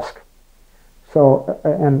risk. So,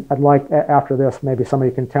 and I'd like, after this, maybe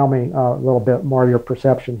somebody can tell me a little bit more of your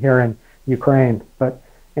perception here in Ukraine. But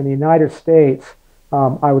in the United States,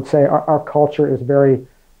 I would say our culture is very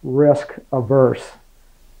risk averse.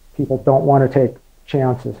 People don't want to take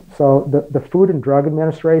chances. So the Food and Drug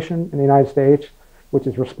Administration in the United States, which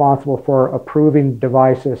is responsible for approving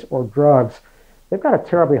devices or drugs, they've got a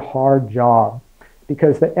terribly hard job,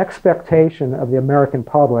 because the expectation of the American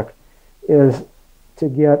public is to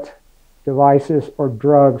get devices or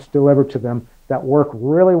drugs delivered to them that work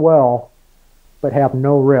really well but have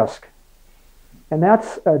no risk. And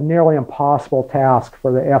that's a nearly impossible task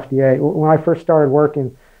for the FDA. When I first started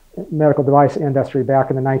working in the medical device industry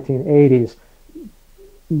back in the 1980s,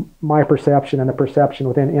 my perception and the perception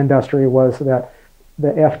within industry was that the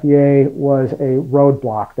FDA was a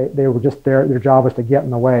roadblock. They were just there, their job was to get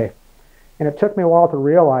in the way. And it took me a while to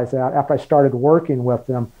realize that after I started working with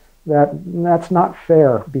them, that that's not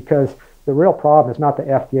fair, because the real problem is not the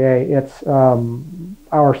FDA, it's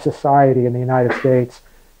our society in the United States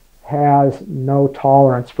has no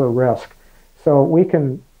tolerance for risk. So we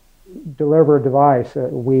can deliver a device,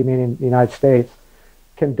 we meaning the United States,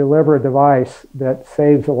 can deliver a device that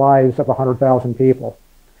saves the lives of 100,000 people.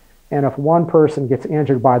 And if one person gets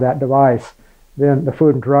injured by that device, then the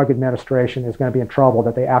Food and Drug Administration is going to be in trouble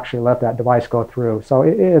that they actually let that device go through. So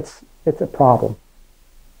it's a problem.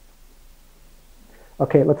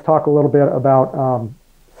 Okay, let's talk a little bit about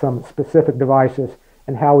some specific devices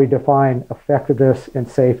and how we define effectiveness and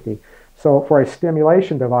safety. So for a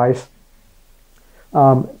stimulation device,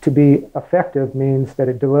 to be effective means that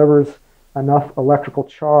it delivers enough electrical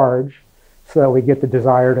charge so that we get the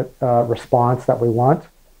desired response that we want.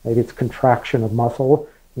 Maybe it's contraction of muscle.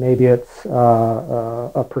 Maybe it's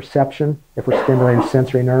a perception if we're stimulating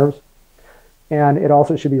sensory nerves. And it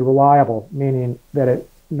also should be reliable, meaning that it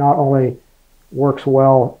not only works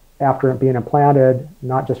well after it being implanted,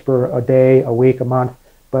 not just for a day, a week, a month,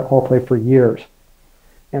 but hopefully for years.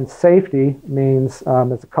 And safety means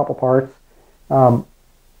there's a couple parts. And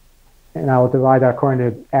I will divide that according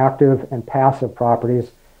to active and passive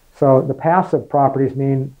properties. So the passive properties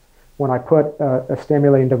mean when I put a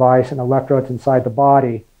stimulating device and electrodes inside the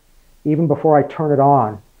body, even before I turn it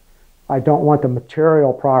on, I don't want the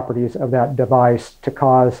material properties of that device to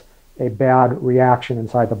cause a bad reaction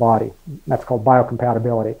inside the body. That's called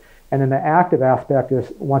biocompatibility. And then the active aspect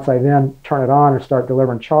is once I then turn it on and start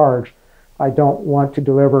delivering charge, I don't want to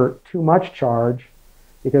deliver too much charge,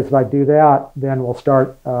 because if I do that, then we'll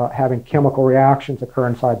start having chemical reactions occur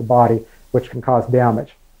inside the body, which can cause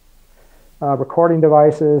damage. Recording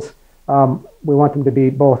devices, we want them to be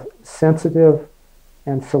both sensitive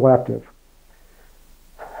and selective.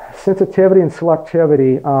 Sensitivity and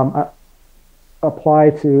selectivity apply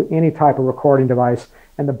to any type of recording device.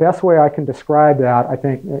 And the best way I can describe that, I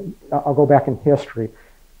think, I'll go back in history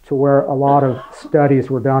to where a lot of studies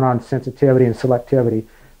were done on sensitivity and selectivity.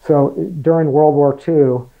 So during World War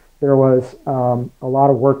II, there was a lot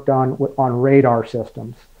of work done on radar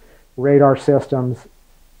systems. Radar systems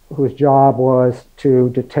whose job was to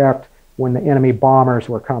detect when the enemy bombers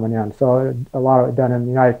were coming in. So a lot of it done in the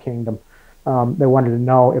United Kingdom. They wanted to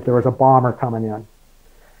know if there was a bomber coming in.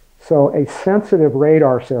 So a sensitive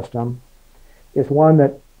radar system is one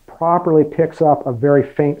that properly picks up a very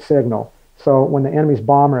faint signal. So when the enemy's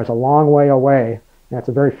bomber is a long way away, and it's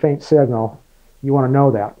a very faint signal, you want to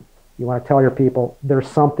know that. You want to tell your people, there's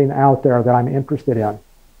something out there that I'm interested in.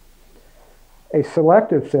 A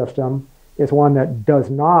selective system is one that does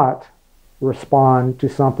not respond to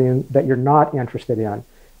something that you're not interested in.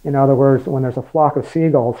 In other words, when there's a flock of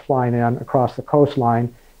seagulls flying in across the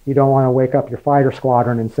coastline, you don't want to wake up your fighter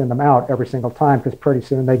squadron and send them out every single time, because pretty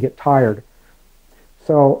soon they get tired.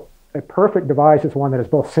 So a perfect device is one that is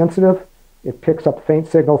both sensitive, it picks up faint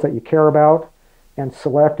signals that you care about, and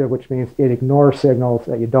selective, which means it ignores signals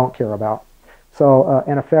that you don't care about. So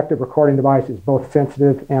an effective recording device is both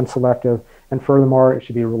sensitive and selective, and furthermore, it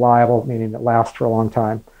should be reliable, meaning it lasts for a long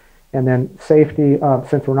time. And then safety,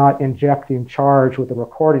 since we're not injecting charge with the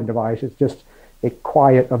recording device, it's just a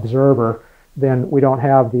quiet observer, then we don't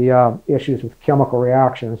have the issues with chemical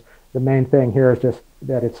reactions. The main thing here is just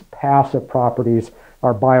that its passive properties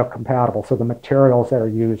are biocompatible, so the materials that are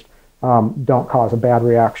used don't cause a bad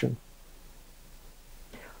reaction.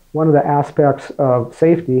 One of the aspects of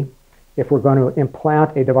safety, if we're going to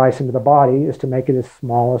implant a device into the body, is to make it as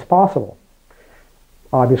small as possible.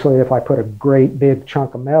 Obviously, if I put a great big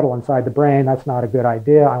chunk of metal inside the brain, that's not a good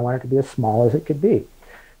idea. I want it to be as small as it could be.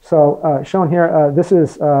 So shown here, this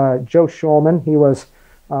is Joe Schulman. He was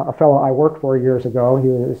a fellow I worked for years ago. He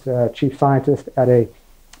was chief scientist at a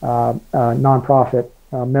nonprofit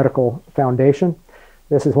medical foundation.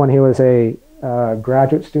 This is when he was a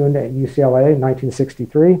graduate student at UCLA in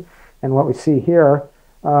 1963. And what we see here,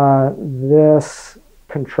 this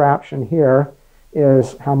contraption here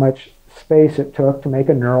is how much space it took to make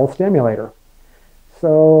a neural stimulator.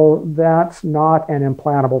 So that's not an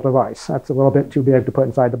implantable device. That's a little bit too big to put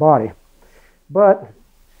inside the body. But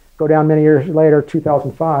go down many years later,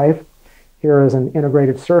 2005, here is an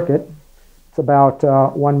integrated circuit. It's about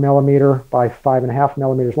 1 millimeter by 5.5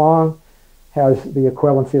 millimeters long, has the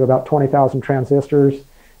equivalency of about 20,000 transistors,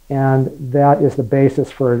 and that is the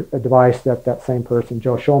basis for a device that that same person,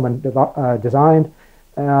 Joe Schulman, designed,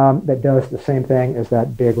 that does the same thing as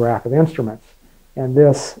that big rack of instruments. And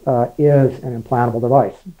this is an implantable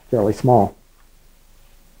device, fairly small.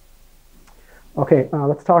 Okay,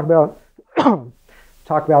 let's talk about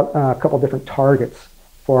a couple different targets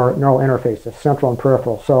for neural interfaces, central and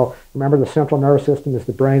peripheral. So remember, the central nervous system is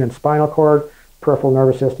the brain and spinal cord. Peripheral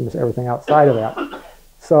nervous system is everything outside of that.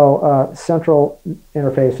 So central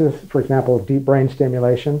interfaces, for example, deep brain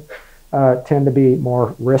stimulation, tend to be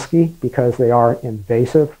more risky because they are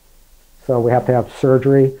invasive. So we have to have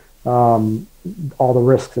surgery. All the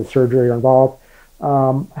risks of surgery are involved.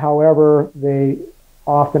 However, they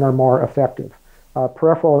often are more effective.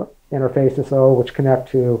 Peripheral interfaces, though, which connect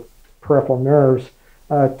to peripheral nerves,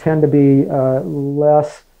 tend to be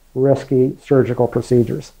less risky surgical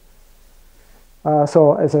procedures.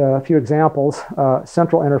 So as a few examples,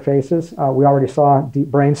 central interfaces, we already saw deep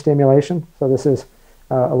brain stimulation. So this is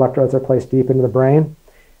electrodes are placed deep into the brain.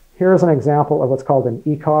 Here's an example of what's called an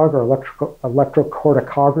ECOG, or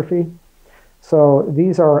electrocorticography. So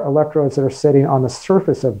these are electrodes that are sitting on the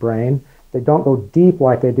surface of brain. They don't go deep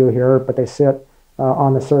like they do here, but they sit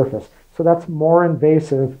on the surface. So that's more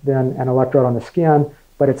invasive than an electrode on the skin,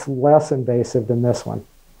 but it's less invasive than this one.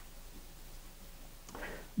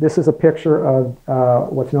 This is a picture of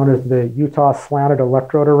what's known as the Utah slanted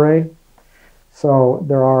electrode array. So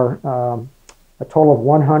there are a total of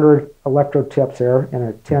 100 electrode tips here in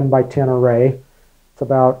a 10 by 10 array. It's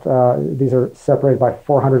about, these are separated by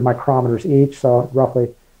 400 micrometers each, so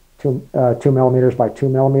roughly 2 millimeters by 2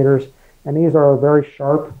 millimeters. And these are very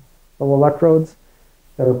sharp little electrodes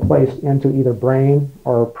that are placed into either brain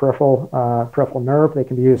or peripheral nerve. They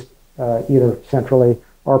can be used either centrally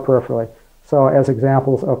or peripherally. So as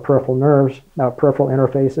examples of peripheral nerves, peripheral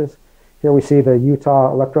interfaces, here we see the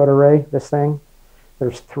Utah electrode array, this thing.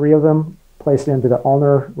 There's 3 of them placed into the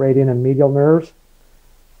ulnar, radian, and medial nerves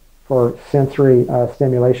for sensory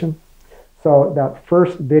stimulation. So that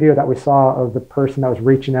first video that we saw of the person that was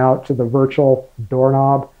reaching out to the virtual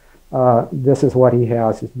doorknob, this is what he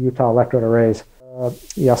has, his Utah electrode arrays.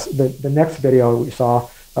 Yes, the next video we saw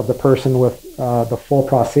of the person with the full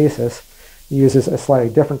prosthesis uses a slightly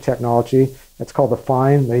different technology. It's called the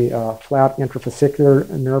FINE, the flat intrafascicular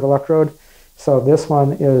nerve electrode. So this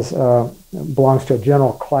one is belongs to a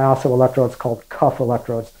general class of electrodes called cuff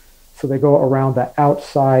electrodes. So they go around the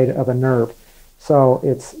outside of a nerve. So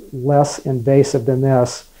it's less invasive than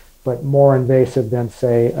this, but more invasive than,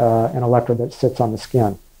 say, an electrode that sits on the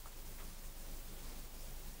skin.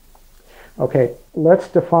 Okay, let's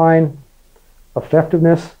define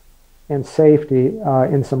effectiveness and safety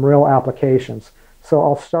in some real applications. So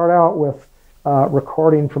I'll start out with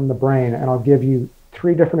recording from the brain, and I'll give you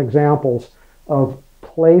 3 different examples of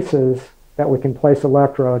places that we can place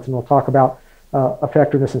electrodes, and we'll talk about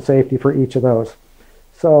effectiveness and safety for each of those.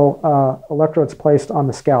 So electrodes placed on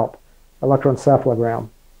the scalp, electroencephalogram.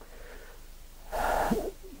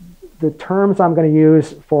 The terms I'm going to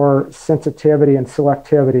use for sensitivity and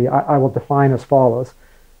selectivity, I will define as follows.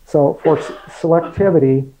 So for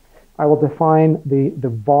selectivity, I will define the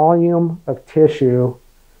volume of tissue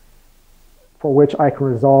for which I can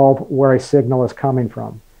resolve where a signal is coming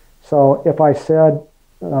from. So if I said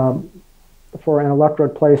for an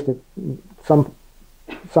electrode placed at some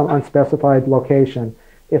unspecified location,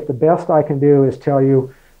 if the best I can do is tell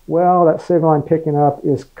you, well, that signal I'm picking up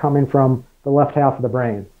is coming from the left half of the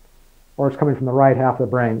brain, or it's coming from the right half of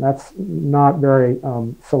the brain, that's not very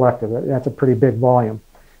selective. That's a pretty big volume.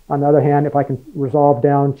 On the other hand, if I can resolve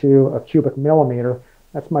down to a cubic millimeter,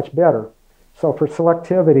 that's much better. So for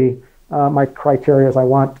selectivity, my criteria is I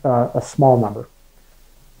want a small number.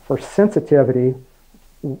 For sensitivity,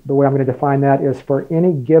 the way I'm going to define that is for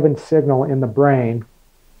any given signal in the brain,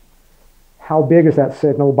 how big is that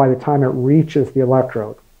signal by the time it reaches the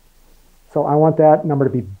electrode? So I want that number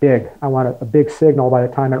to be big. I want a big signal by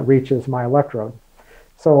the time it reaches my electrode.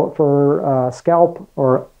 So for scalp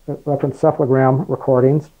or electroencephalogram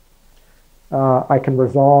recordings, I can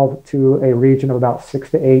resolve to a region of about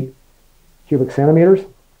 6 to 8 cubic centimeters.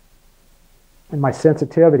 And my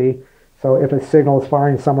sensitivity, so if a signal is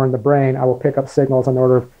firing somewhere in the brain, I will pick up signals on the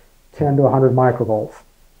order of 10 to 100 microvolts,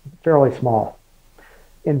 fairly small.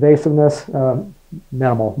 Invasiveness,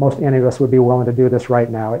 minimal. Most any of us would be willing to do this right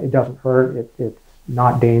now. It doesn't hurt, it's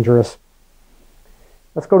not dangerous.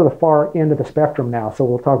 Let's go to the far end of the spectrum now. So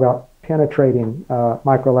we'll talk about penetrating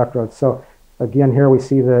microelectrodes. So again, here we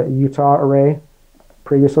see the Utah array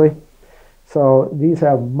previously. So these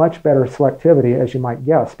have much better selectivity, as you might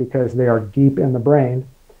guess, because they are deep in the brain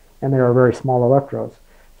and they are very small electrodes.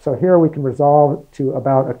 So here we can resolve to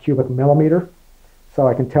about a cubic millimeter. So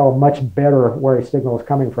I can tell much better where a signal is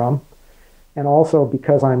coming from. And also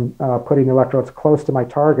because I'm putting the electrodes close to my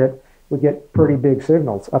target, we get pretty big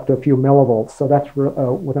signals, up to a few millivolts. So that's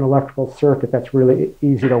with an electrical circuit, that's really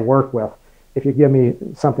easy to work with. If you give me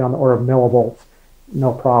something on the order of millivolts,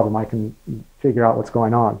 no problem, I can figure out what's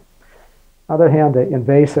going on. On the other hand, the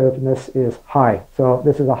invasiveness is high. So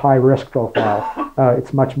this is a high risk profile.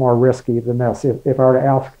 It's much more risky than this. If I were to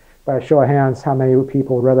ask by a show of hands how many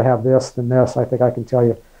people would rather have this than this, I think I can tell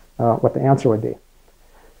you what the answer would be.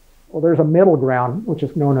 Well, there's a middle ground, which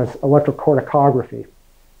is known as electrocorticography.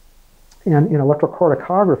 And in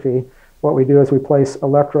electrocorticography, what we do is we place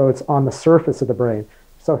electrodes on the surface of the brain.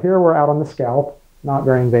 So here we're out on the scalp, not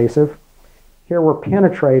very invasive. Here we're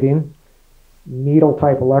penetrating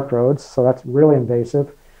needle-type electrodes, so that's really invasive.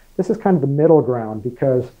 This is kind of the middle ground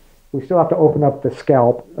because we still have to open up the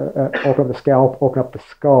scalp, open up the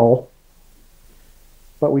skull,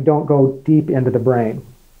 but we don't go deep into the brain.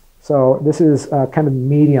 So this is kind of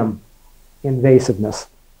medium invasiveness.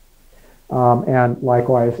 And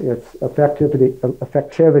likewise, its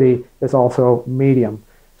effectivity is also medium.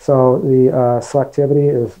 So the selectivity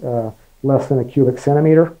is less than a cubic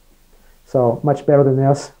centimeter. So much better than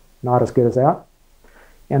this, not as good as that.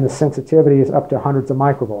 And the sensitivity is up to hundreds of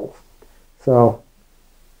microvolts. So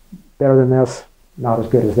better than this, not as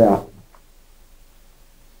good as that.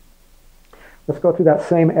 Let's go through that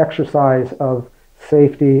same exercise of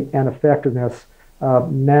safety and effectiveness.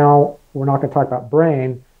 Now we're not going to talk about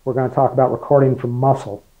brain, we're going to talk about recording from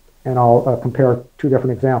muscle. And I'll compare two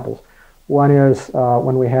different examples. One is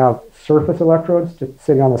when we have surface electrodes just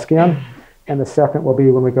sitting on the skin, and the second will be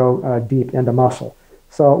when we go deep into muscle.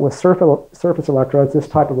 So with surface electrodes, this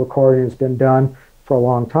type of recording has been done for a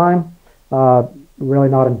long time. Really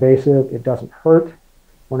not invasive, it doesn't hurt.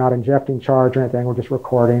 We're not injecting charge or anything, we're just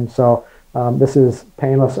recording. So this is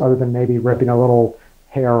painless other than maybe ripping a little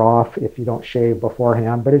hair off if you don't shave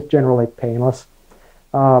beforehand, but it's generally painless.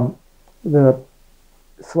 The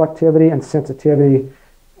selectivity and sensitivity,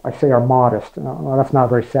 I say, are modest. Well, that's not a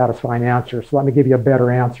very satisfying answer, so let me give you a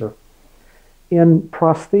better answer. In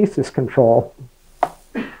prosthesis control,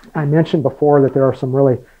 I mentioned before that there are some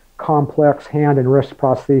really complex hand and wrist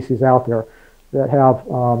prostheses out there that have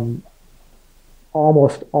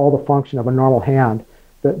almost all the function of a normal hand.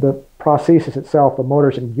 The prosthesis itself, the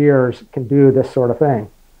motors and gears, can do this sort of thing.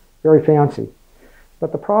 Very fancy.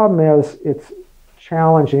 But the problem is it's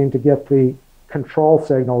challenging to get the control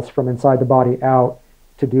signals from inside the body out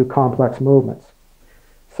to do complex movements.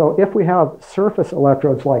 So if we have surface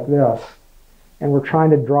electrodes like this, and we're trying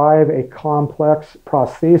to drive a complex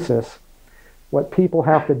prosthesis, what people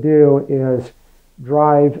have to do is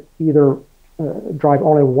drive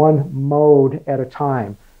only one mode at a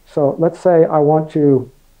time. So let's say I want to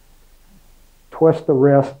twist the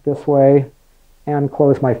wrist this way and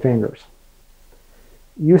close my fingers.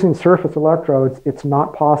 Using surface electrodes, it's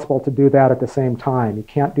not possible to do that at the same time. You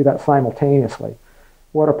can't do that simultaneously.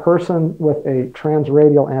 What a person with a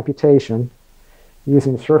transradial amputation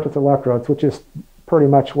using surface electrodes, which is pretty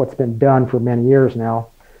much what's been done for many years now,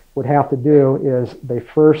 would have to do is they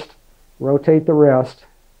first rotate the wrist,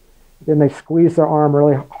 then they squeeze their arm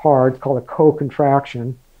really hard, it's called a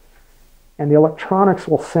co-contraction, and the electronics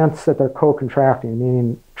will sense that they're co-contracting,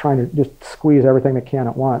 meaning trying to just squeeze everything they can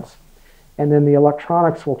at once. And then the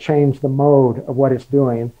electronics will change the mode of what it's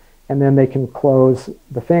doing, and then they can close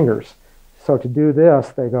the fingers. So to do this,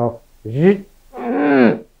 they go,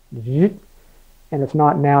 and it's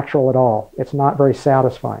not natural at all. It's not very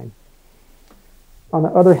satisfying. On the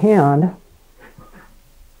other hand,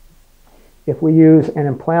 if we use an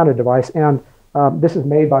implanted device, and this is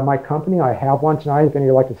made by my company. I have one tonight. If any of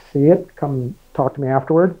you would like to see it, come talk to me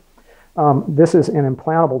afterward. This is an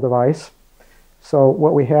implantable device. So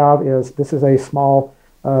what we have is, this is a small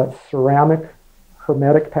ceramic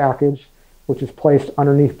hermetic package which is placed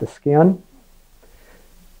underneath the skin.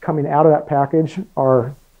 Coming out of that package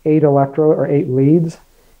are 8 leads.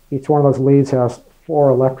 Each one of those leads has 4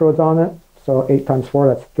 electrodes on it. So 8 times 4,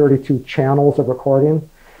 that's 32 channels of recording.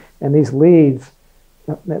 And these leads,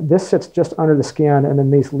 this sits just under the skin, and then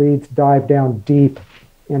these leads dive down deep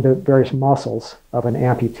into various muscles of an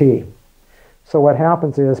amputee. So what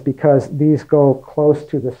happens is, because these go close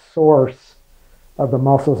to the source of the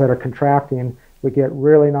muscles that are contracting, we get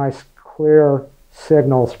really nice, clear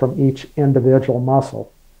signals from each individual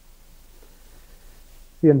muscle.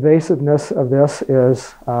 The invasiveness of this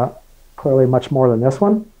is clearly much more than this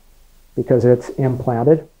one, because it's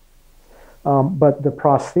implanted. But the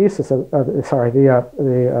prosthesis,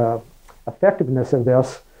 the effectiveness of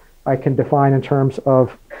this, I can define in terms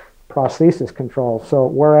of prosthesis control. So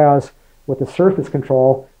whereas with the surface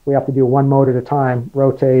control, we have to do one mode at a time,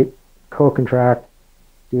 rotate, co-contract,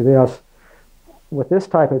 do this. With this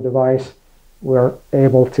type of device, we're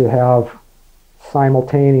able to have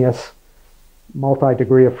simultaneous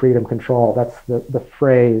multi-degree of freedom control. That's the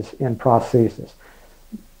phrase in prosthesis.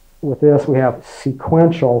 With this, we have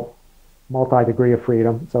sequential multi-degree of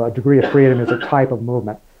freedom. So a degree of freedom is a type of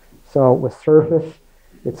movement. So with surface,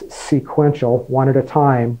 it's sequential, one at a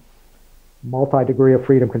time, multi-degree of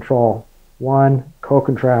freedom control. One,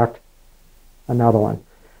 co-contract, another one.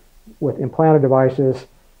 With implanted devices,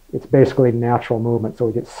 it's basically natural movement. So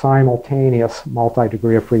we get simultaneous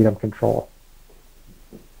multi-degree of freedom control.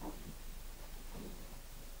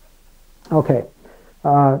 Okay,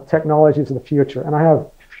 technologies of the future. And I have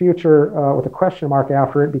future with a question mark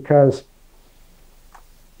after it, because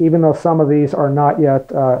even though some of these are not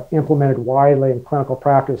yet implemented widely in clinical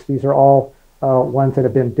practice, these are all ones that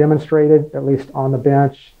have been demonstrated, at least on the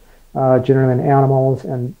bench, generally in animals,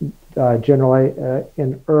 and generally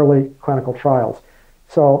in early clinical trials.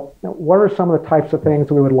 So what are some of the types of things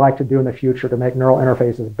we would like to do in the future to make neural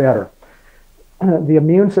interfaces better? The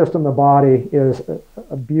immune system of the body is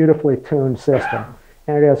a beautifully tuned system,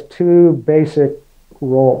 and it has two basic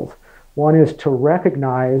roles. One is to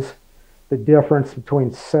recognize the difference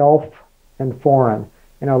between self and foreign.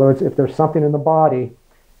 In other words, if there's something in the body,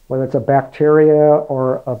 whether it's a bacteria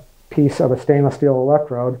or a piece of a stainless steel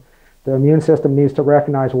electrode, the immune system needs to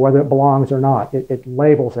recognize whether it belongs or not. It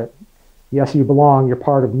labels it. Yes, you belong, you're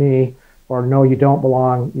part of me, or no, you don't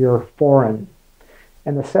belong, you're foreign.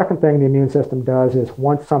 And the second thing the immune system does is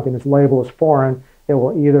once something is labeled as foreign, it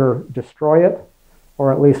will either destroy it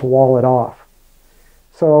or at least wall it off.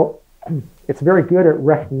 So it's very good at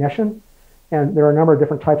recognition, and there are a number of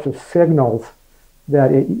different types of signals that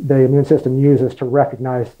the immune system uses to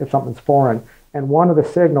recognize if something's foreign. And one of the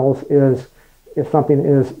signals is if something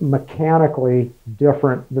is mechanically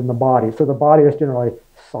different than the body. So the body is generally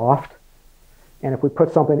soft, and if we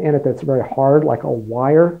put something in it that's very hard, like a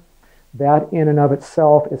wire, that in and of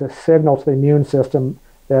itself is a signal to the immune system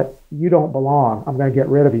that you don't belong, I'm going to get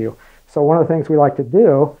rid of you. So one of the things we like to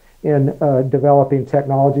do in developing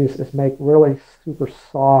technologies is make really super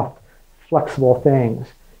soft, flexible things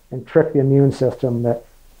and trick the immune system that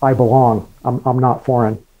I belong, I'm not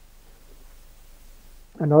foreign.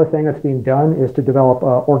 Another thing that's being done is to develop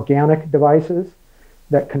organic devices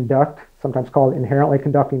that conduct, sometimes called inherently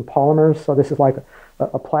conducting polymers. So this is like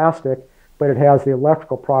a plastic, but it has the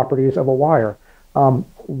electrical properties of a wire.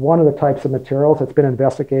 One of the types of materials that's been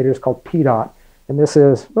investigated is called PDOT. And this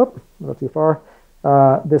is, oops, a little too far.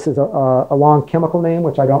 This is a long chemical name,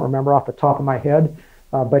 which I don't remember off the top of my head,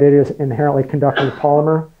 but it is inherently conducting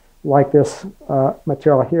polymer. Like this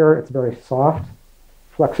material here, it's very soft,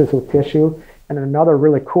 flexes with tissue. And another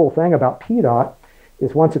really cool thing about PDOT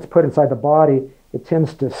is once it's put inside the body, it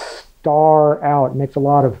tends to star out, makes a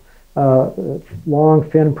lot of long,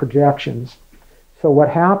 thin projections. So what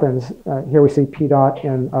happens, here we see PDOT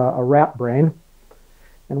in a rat brain,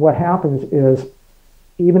 and what happens is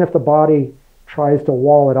even if the body tries to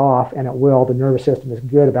wall it off, and it will, the nervous system is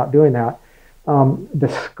good about doing that,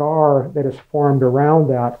 the scar that is formed around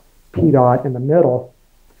that PDOT in the middle,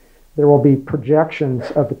 there will be projections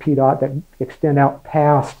of the PDOT that extend out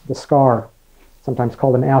past the scar, sometimes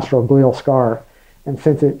called an astroglial scar. And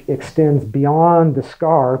since it extends beyond the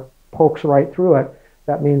scar, pokes right through it,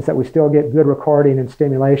 that means that we still get good recording and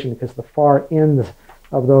stimulation because the far ends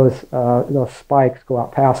of those spikes go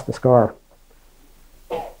out past the scar.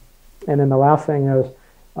 And then the last thing is,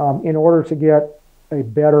 in order to get a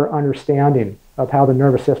better understanding of how the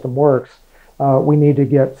nervous system works, we need to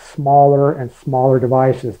get smaller and smaller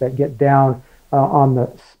devices that get down on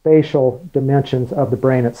the spatial dimensions of the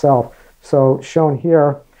brain itself. So shown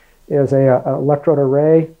here is a electrode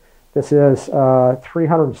array. This is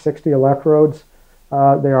 360 electrodes.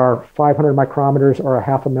 They are 500 micrometers or a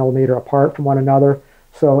half a millimeter apart from one another.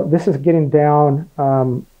 So this is getting down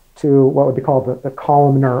to what would be called the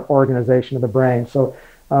columnar organization of the brain. So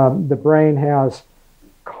the brain has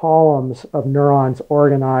columns of neurons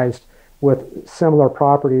organized with similar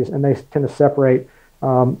properties, and they tend to separate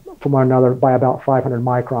from one another by about 500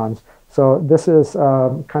 microns. So this is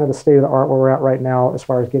kind of the state of the art where we're at right now as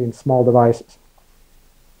far as getting small devices.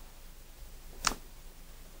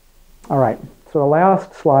 All right, so the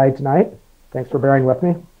last slide tonight, thanks for bearing with me.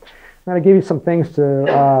 I'm going to give you some things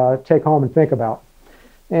to take home and think about.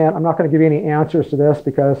 And I'm not going to give you any answers to this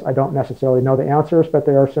because I don't necessarily know the answers, but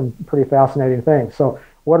there are some pretty fascinating things. So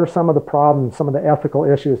what are some of the problems, some of the ethical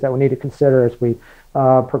issues that we need to consider as we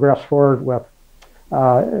progress forward with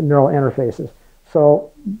neural interfaces?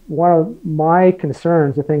 So one of my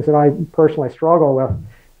concerns, the things that I personally struggle with,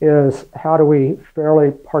 is how do we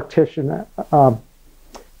fairly partition,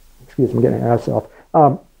 excuse me, I'm getting ahead of myself.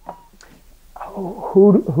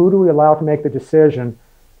 Who do we allow to make the decision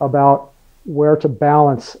about where to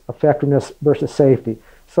balance effectiveness versus safety?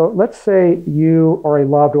 So let's say you or a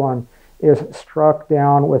loved one is struck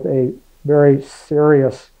down with a very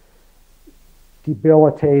serious,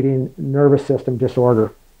 debilitating nervous system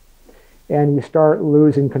disorder, and you start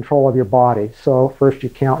losing control of your body. So first you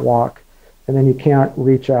can't walk, and then you can't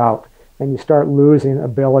reach out, and you start losing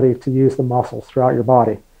ability to use the muscles throughout your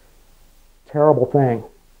body. Terrible thing.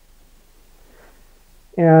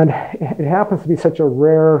 And it happens to be such a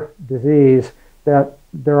rare disease that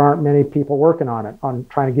there aren't many people working on it, on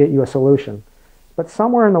trying to get you a solution. But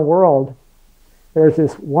somewhere in the world, There's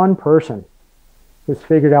this one person who's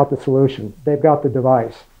figured out the solution. They've got the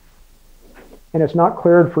device. And it's not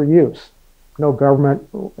cleared for use. No government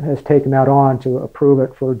has taken that on to approve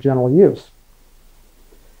it for general use.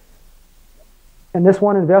 And this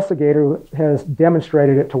one investigator has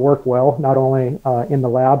demonstrated it to work well, not only in the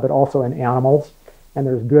lab, but also in animals. And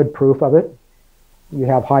there's good proof of it. You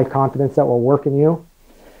have high confidence that will work in you.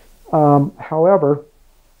 However,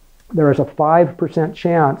 there is a 5%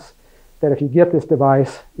 chance that if you get this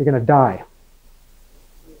device, you're going to die.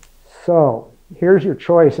 So here's your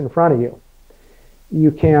choice in front of you.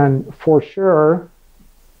 You can, for sure,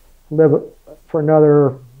 live for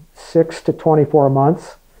another 6 to 24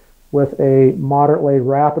 months with a moderately,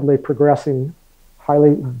 rapidly progressing,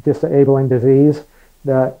 highly disabling disease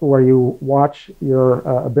where you watch your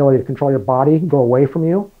ability to control your body go away from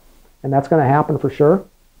you, and that's going to happen for sure.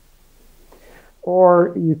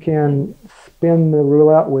 Or you can spin the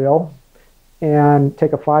roulette wheel and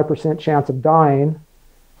take a 5% chance of dying,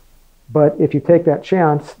 but if you take that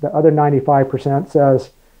chance, the other 95% says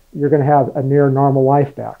you're going to have a near normal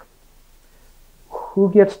life back.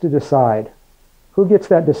 Who gets to decide? Who gets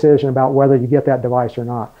that decision about whether you get that device or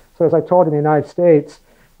not? So as I told you, in the United States,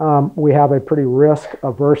 we have a pretty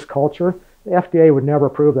risk-averse culture. The FDA would never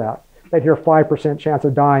approve that. They'd hear 5% chance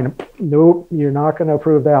of dying. Nope, you're not going to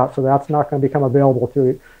approve that, so that's not going to become available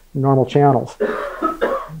through normal channels.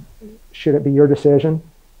 Should it be your decision?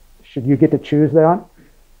 Should you get to choose that?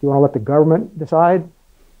 Do you want to let the government decide?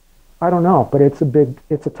 I don't know, but it's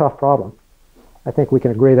a tough problem. I think we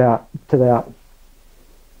can agree to that.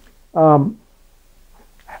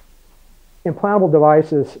 Implantable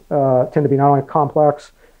devices tend to be not only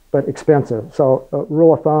complex, but expensive. So a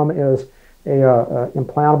rule of thumb is a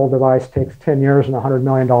implantable device takes 10 years and $100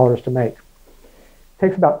 million to make. It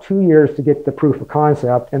takes about 2 years to get the proof of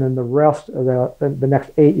concept, and then the rest of the next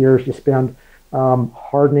 8 years you spend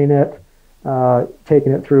hardening it,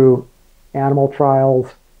 taking it through animal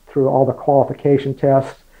trials, through all the qualification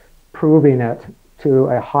tests, proving it to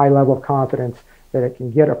a high level of confidence that it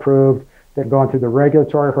can get approved, then going through the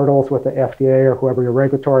regulatory hurdles with the FDA or whoever your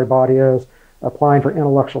regulatory body is, applying for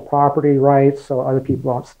intellectual property rights so other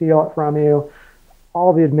people don't steal it from you.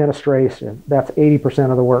 All the administration, that's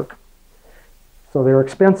 80% of the work. So they're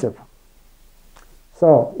expensive.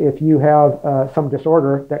 So if you have some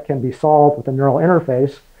disorder that can be solved with a neural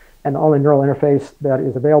interface, and the only neural interface that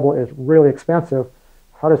is available is really expensive,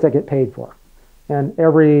 how does that get paid for? And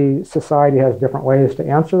every society has different ways to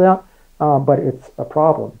answer that, but it's a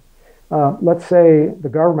problem. Let's say the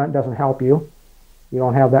government doesn't help you. You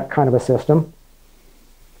don't have that kind of a system,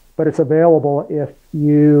 but it's available if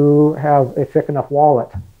you have a thick enough wallet,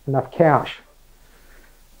 enough cash.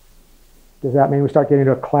 Does that mean we start getting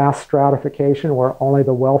into a class stratification where only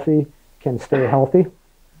the wealthy can stay healthy?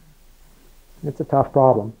 It's a tough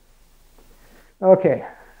problem. Okay,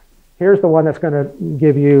 here's the one that's going to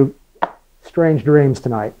give you strange dreams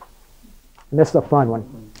tonight. And this is a fun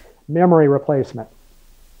one. Memory replacement.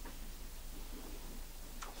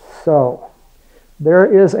 So, there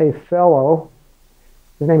is a fellow,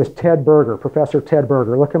 his name is Ted Berger, Professor Ted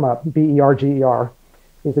Berger. Look him up, B-E-R-G-E-R.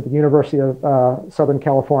 He's at the University of Southern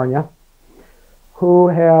California, who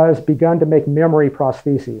has begun to make memory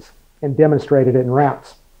prostheses and demonstrated it in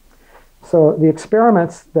rats. So the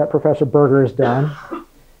experiments that Professor Berger has done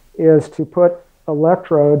is to put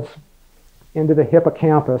electrodes into the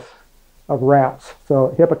hippocampus of rats.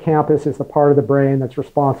 So hippocampus is the part of the brain that's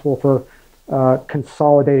responsible for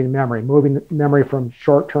consolidating memory, moving memory from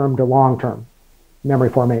short-term to long-term memory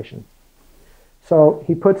formation. So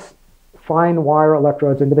he puts fine wire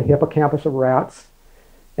electrodes into the hippocampus of rats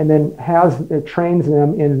and then trains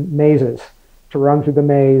them in mazes to run through the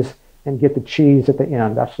maze and get the cheese at the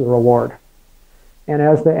end. That's the reward. And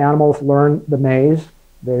as the animals learn the maze,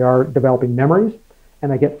 they are developing memories,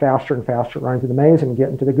 and they get faster and faster running through the maze and get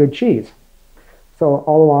into the good cheese. So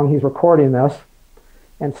all along he's recording this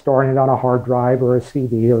and storing it on a hard drive or a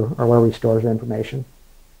CD or wherever he stores the information.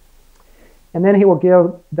 And then he will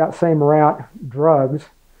give that same rat drugs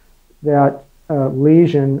that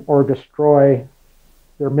lesion or destroy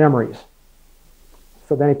their memories.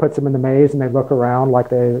 So then he puts them in the maze and they look around like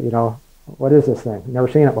they, what is this thing? Never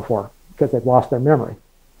seen it before, because they've lost their memory.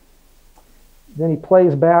 Then he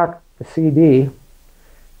plays back the CD,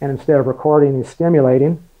 and instead of recording, he's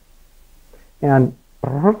stimulating, and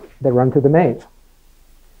they run through the maze.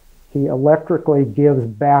 He electrically gives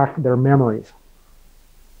back their memories.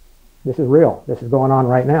 This is real. This is going on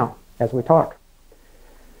right now as we talk.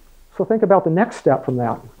 So think about the next step from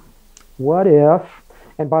that. What if,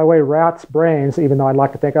 and by the way, rats' brains, even though I'd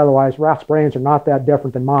like to think otherwise, rats' brains are not that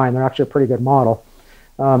different than mine. They're actually a pretty good model.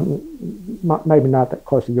 Maybe not that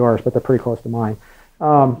close to yours, but they're pretty close to mine.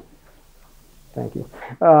 Thank you.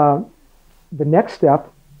 The next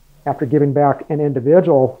step, after giving back an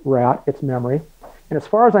individual rat its memory, and as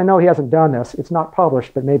far as I know, he hasn't done this. It's not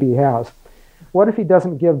published, but maybe he has. What if he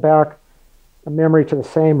doesn't give back a memory to the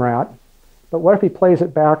same rat, but what if he plays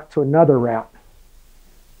it back to another rat?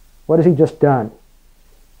 What has he just done?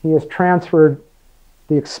 He has transferred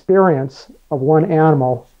the experience of one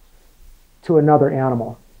animal to another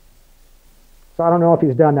animal. So I don't know if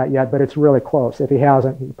he's done that yet, but it's really close. If he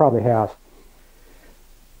hasn't, he probably has.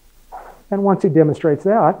 And once he demonstrates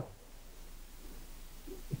that,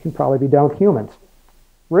 it can probably be done with humans.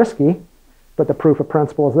 Risky, but the proof of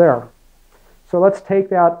principle is there. So let's take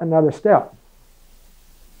that another step.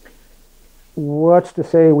 What's to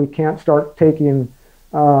say we can't start taking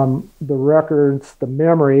the records, the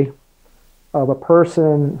memory of a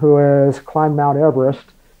person who has climbed Mount Everest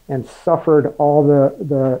and suffered all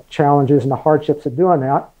the challenges and the hardships of doing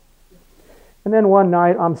that. And then one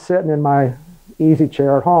night I'm sitting in my easy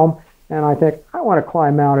chair at home and I think, I want to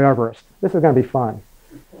climb Mount Everest. This is going to be fun.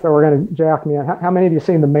 So we're going to jack me in. How many of you have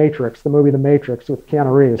seen The Matrix, the movie The Matrix with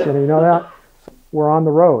Keanu Reeves? Any of you know that? We're on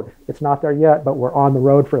the road. It's not there yet, but we're on the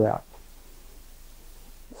road for that.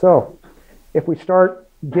 So if we start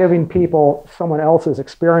giving people someone else's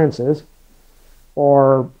experiences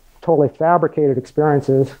or totally fabricated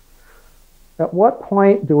experiences, at what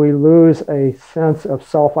point do we lose a sense of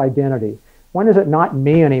self-identity? When is it not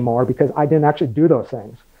me anymore because I didn't actually do those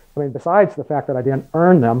things? I mean, besides the fact that I didn't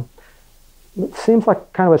earn them, it seems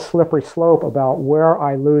like kind of a slippery slope about where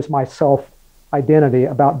I lose my self-identity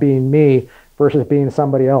about being me versus being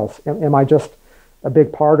somebody else. Am I just a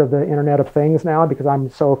big part of the Internet of Things now because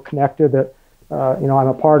I'm so connected that I'm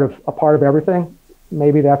a part of everything?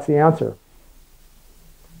 Maybe that's the answer.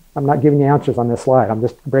 I'm not giving you answers on this slide. I'm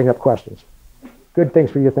just bringing up questions. Good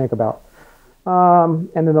things for you to think about. And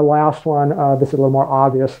then the last one, this is a little more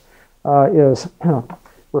obvious, is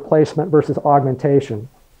replacement versus augmentation.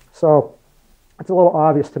 So it's a little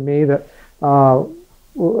obvious to me that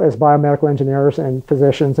as biomedical engineers and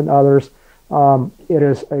physicians and others, it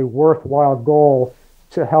is a worthwhile goal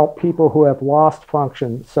to help people who have lost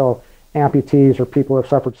function, so amputees or people who have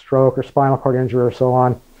suffered stroke or spinal cord injury or so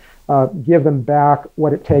on, give them back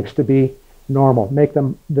what it takes to be normal, make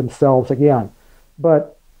them themselves again.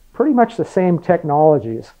 But pretty much the same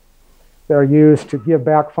technologies that are used to give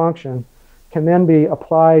back function can then be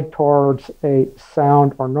applied towards a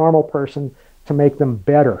sound or normal person to make them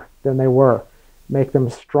better than they were, make them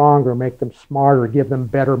stronger, make them smarter, give them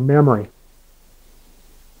better memory.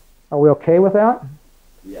 Are we okay with that?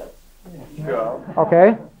 Yes. Sure.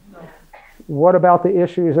 Okay. What about the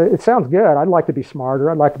issues? It sounds good. I'd like to be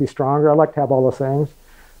smarter. I'd like to be stronger. I'd like to have all those things.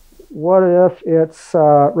 What if it's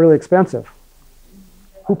really expensive?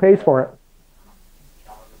 Who pays for it?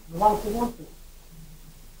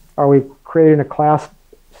 Are we creating a class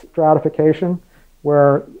stratification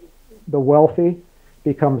where the wealthy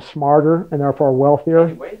become smarter and therefore wealthier,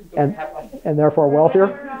 Anyway, it's gonna happen. and therefore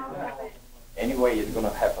wealthier? Anyway, it's going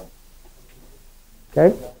to happen.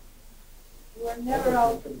 Okay. We're never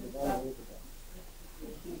out of this.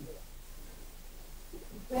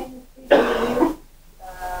 When you speak to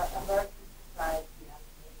American society and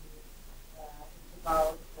it's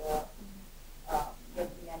about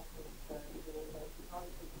getting access to the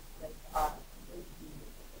technologies that are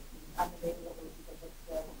unavailable because of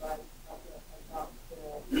the right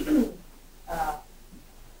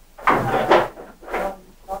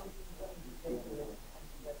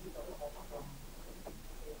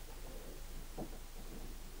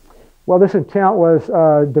Well, this intent was,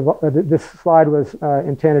 this slide was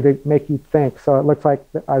intended to make you think, so it looks like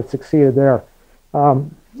I've succeeded there.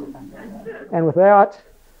 And with that,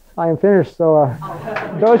 I am finished. So,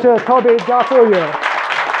 Doja Toby Jafuyu.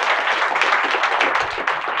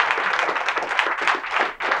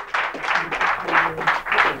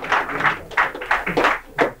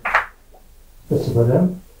 Thank you for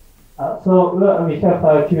them. So we have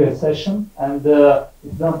a Q&A session, and if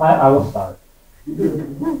you don't mind, I will start. I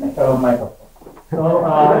have a microphone. So,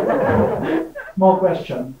 small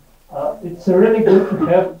question. It's really good to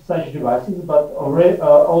have such devices, but always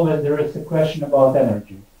there is a question about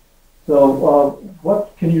energy. So,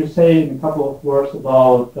 what can you say in a couple of words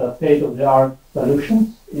about state-of-the-art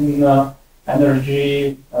solutions in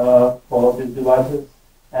energy for these devices,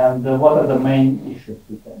 and what are the main issues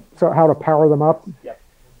with them? So how to power them up? Yeah.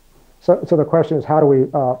 So the question is, how do we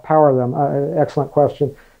power them? Excellent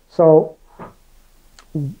question. So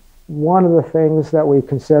one of the things that we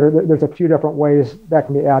consider, there's a few different ways that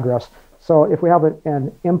can be addressed. So if we have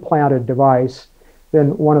an implanted device,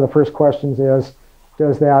 then one of the first questions is,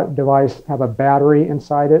 does that device have a battery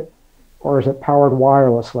inside it, or is it powered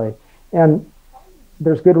wirelessly? And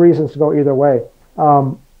there's good reasons to go either way.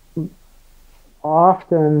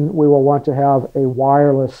 Often we will want to have a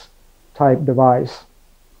wireless type device.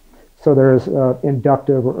 So there's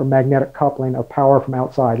inductive or magnetic coupling of power from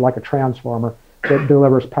outside, like a transformer that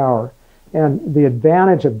delivers power. And the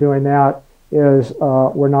advantage of doing that is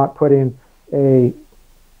we're not putting a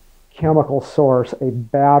chemical source, a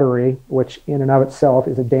battery, which in and of itself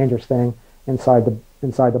is a dangerous thing inside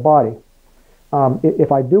the body.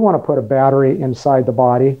 If I do want to put a battery inside the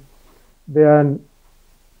body, then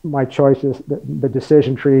my choice is the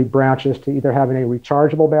decision tree branches to either having a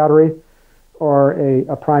rechargeable battery or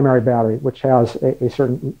a primary battery, which has a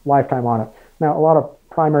certain lifetime on it. Now, a lot of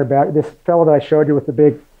primary battery, this fellow that I showed you with the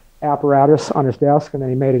big apparatus on his desk, and then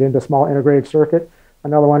he made it into a small integrated circuit.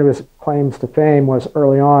 Another one of his claims to fame was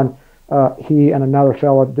early on, he and another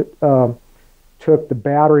fellow took the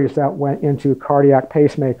batteries that went into cardiac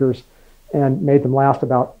pacemakers and made them last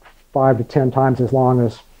about 5 to 10 times as long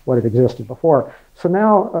as what had existed before. So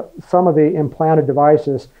now some of the implanted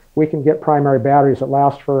devices, we can get primary batteries that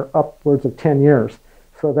last for upwards of 10 years.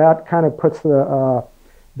 So that kind of puts the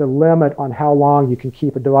limit on how long you can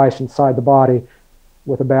keep a device inside the body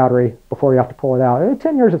with a battery before you have to pull it out.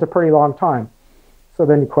 10 years is a pretty long time. So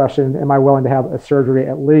then you question, am I willing to have a surgery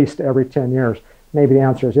at least every 10 years? Maybe the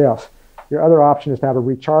answer is yes. Your other option is to have a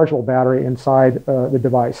rechargeable battery inside the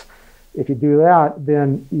device. If you do that,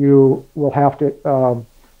 then you will have to,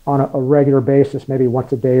 on a regular basis, maybe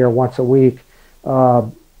once a day or once a week,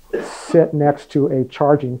 sit next to a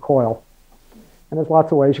charging coil. And there's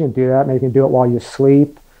lots of ways you can do that. Maybe you can do it while you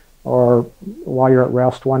sleep or while you're at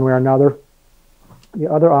rest, one way or another.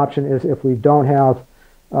 The other option is if we don't have,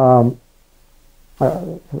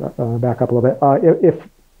 back up a little bit,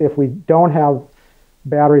 if we don't have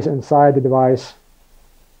batteries inside the device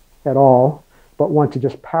at all, but want to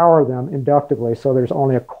just power them inductively, so there's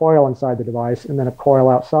only a coil inside the device and then a coil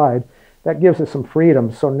outside, that gives us some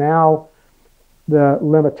freedom. So now the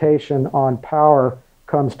limitation on power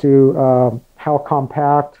comes to how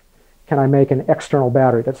compact can I make an external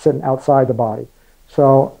battery that's sitting outside the body.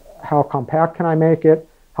 So how compact can I make it?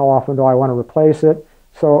 How often do I want to replace it?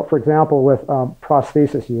 So for example, with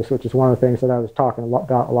prosthesis use, which is one of the things that I was talking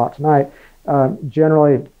about a lot tonight,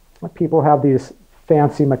 generally people have these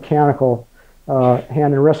fancy mechanical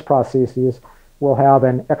hand and wrist prostheses will have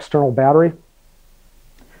an external battery,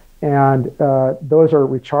 and those are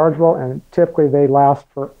rechargeable, and typically they last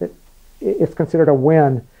for, it's considered a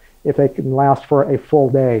win if they can last for a full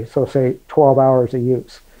day, so say 12 hours of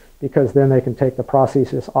use, because then they can take the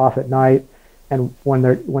prosthesis off at night, and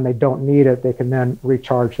when they don't need it, they can then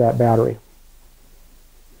recharge that battery.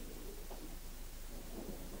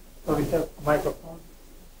 So we have a microphone.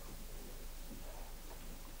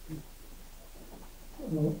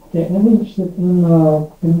 Okay, I'm interested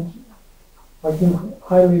in I think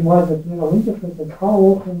highly advised neural interface, and how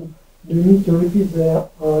often do you need to repeat the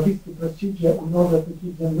risky procedure in order to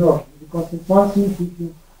keep them working? Because it's one thing if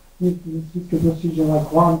you need this risky procedure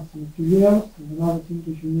like once in 2 years, and another thing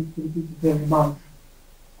if you need to repeat it every month.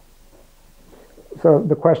 So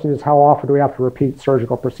the question is, how often do we have to repeat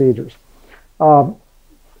surgical procedures?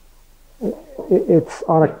 It's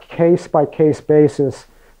on a case-by-case basis,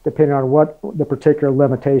 depending on what the particular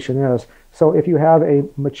limitation is. So if you have a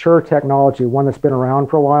mature technology, one that's been around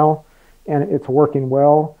for a while, and it's working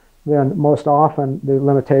well, then most often the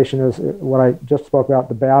limitation is what I just spoke about,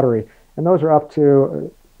 the battery. And those are up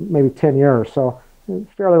to maybe 10 years, so a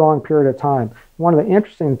fairly long period of time. One of the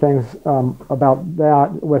interesting things about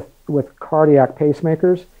that with cardiac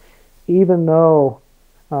pacemakers, even though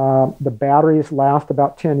the batteries last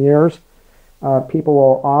about 10 years, people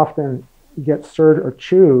will often get optionally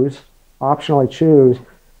choose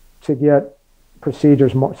to get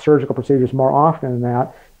surgical procedures more often than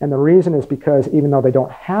that. And the reason is because even though they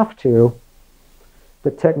don't have to,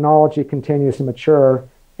 the technology continues to mature,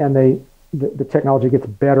 and the technology gets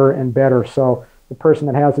better and better. So the person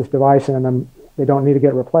that has this device in them, they don't need to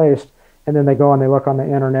get replaced, and then they go and they look on the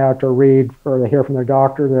internet or read or they hear from their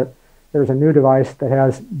doctor that there's a new device that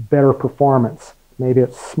has better performance. Maybe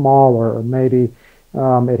it's smaller, or maybe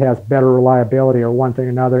it has better reliability, or one thing or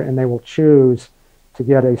another, and they will choose to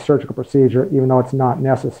get a surgical procedure even though it's not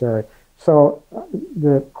necessary. So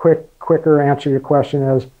the quicker answer to your question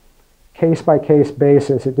is case-by-case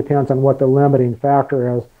basis. It depends on what the limiting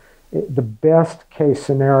factor is. The best case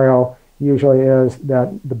scenario usually is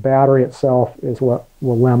that the battery itself is what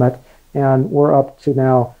will limit, and we're up to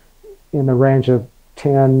now in the range of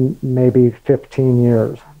 10, maybe 15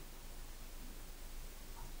 years.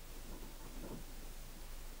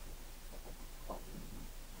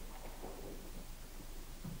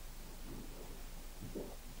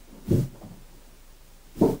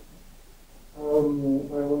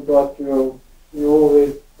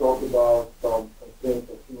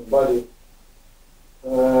 body.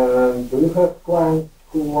 Do you have clients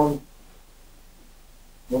who want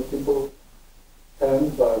not simple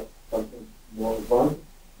hands, but something more advanced?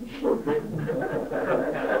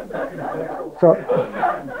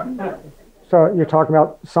 So you're talking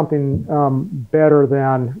about something better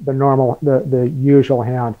than the normal, the usual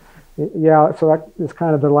hand. Yeah, so that is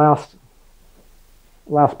kind of the last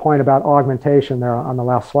point about augmentation there on the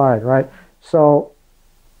last slide, right? So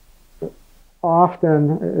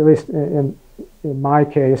often, at least in my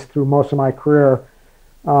case, through most of my career,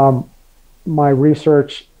 my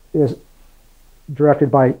research is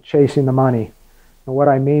directed by chasing the money. And what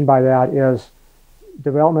I mean by that is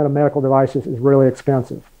development of medical devices is really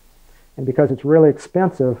expensive. And because it's really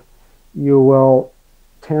expensive, you will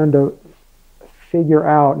tend to figure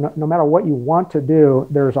out, no matter what you want to do,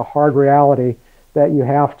 there's a hard reality that you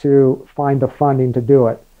have to find the funding to do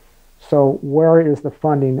it. So where is the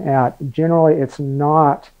funding at? Generally, it's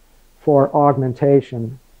not for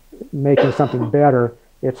augmentation, making something better.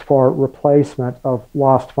 It's for replacement of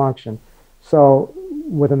lost function. So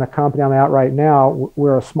within the company I'm at right now,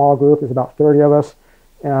 we're a small group. There's about 30 of us,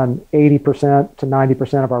 and 80% to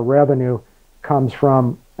 90% of our revenue comes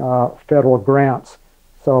from federal grants.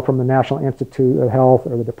 So from the National Institute of Health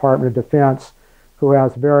or the Department of Defense, who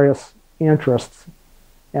has various interests.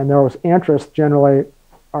 And those interests generally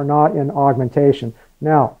are not in augmentation.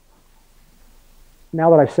 Now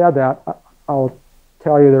that I've said that, I'll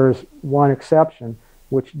tell you there's one exception,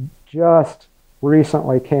 which just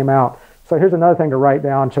recently came out. So here's another thing to write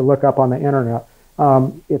down to look up on the internet.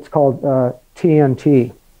 It's called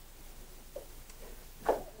TNT.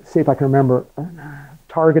 See if I can remember.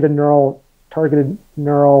 Targeted neural,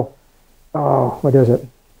 oh, what is it?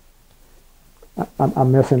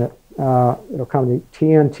 I'm missing it. It'll come to me,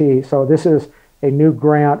 TNT. So this is a new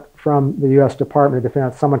grant from the U.S. Department of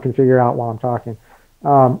Defense. Someone can figure out while I'm talking.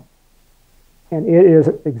 And it is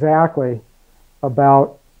exactly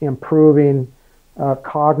about improving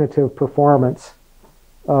cognitive performance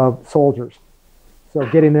of soldiers. So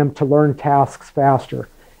getting them to learn tasks faster.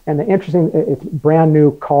 And the interesting, it's a brand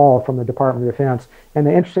new call from the Department of Defense. And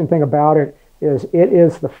the interesting thing about it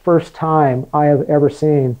is the first time I have ever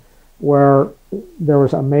seen where there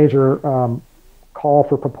was a major call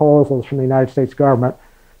for proposals from the United States government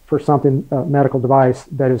for something, a medical device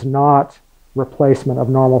that is not replacement of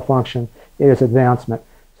normal function, it is advancement.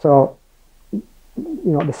 So,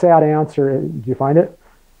 the sad answer, do you find it?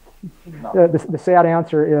 No. The sad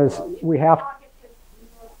answer is we have,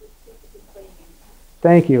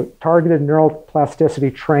 thank you, targeted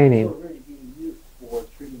neuroplasticity training. It's already being used for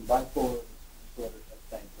treating bipolar disorders,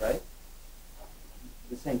 I think, right?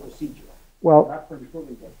 The same procedure. Well, Not for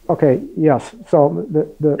improving that. okay, yes. So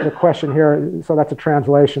the question here, so that's a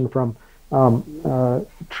translation from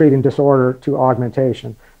treating disorder to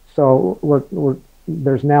augmentation. So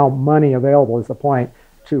there's now money available, is the point,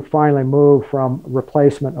 to finally move from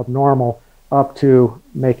replacement of normal up to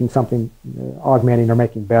making something, augmenting or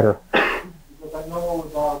making better. Because I know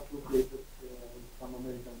about two cases, some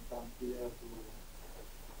Americans come here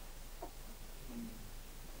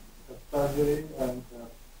to have surgery and to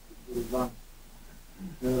run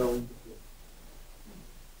neural interface.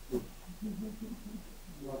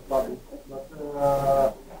 Not public, but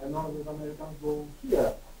I know that Americans go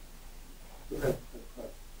here to have surgery.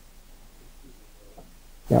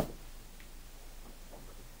 Yep.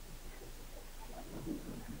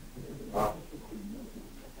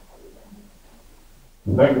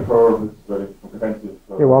 Thank you for this very comprehensive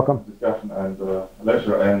You're welcome. discussion and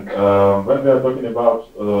lecture. And when we are talking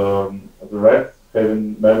about the rats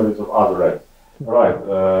having memories of other rats, right?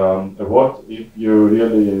 What if you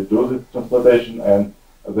really do this transplantation, and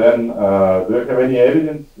then do you have any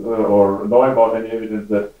evidence or know about any evidence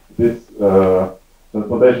that this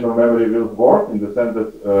transplantation of memory will work in the sense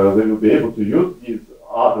that they will be able to use these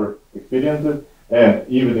other experiences, and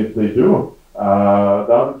even if they do,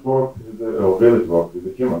 does it work or will it work with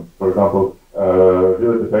the humans? For example,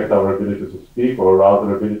 will it affect our ability to speak or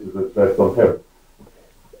other abilities that rats don't have?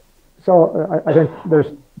 So I think there's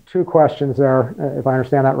two questions there, if I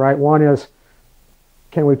understand that right. One is,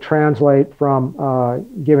 can we translate from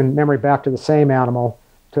giving memory back to the same animal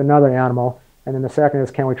to another animal? And then the second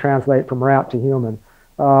is, can we translate from rat to human?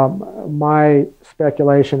 My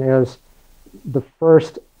speculation is the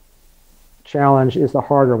first challenge is the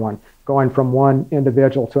harder one, going from one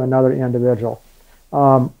individual to another individual.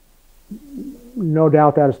 No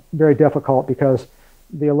doubt that is very difficult because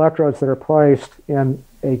the electrodes that are placed in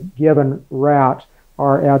a given rat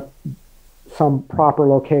are at some proper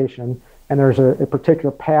location, and there's a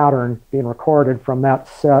particular pattern being recorded from that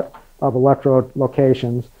set of electrode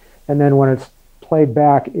locations. And then when it's played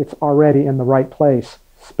back, it's already in the right place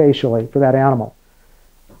spatially for that animal.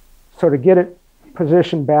 So to get it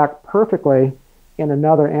positioned back perfectly in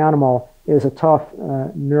another animal is a tough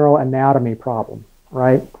neural anatomy problem,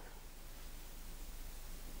 right?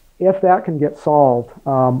 If that can get solved,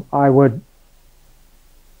 I would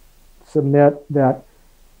submit that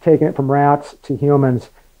taking it from rats to humans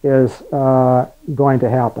is going to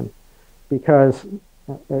happen. Because,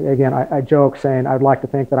 again, I joke saying I'd like to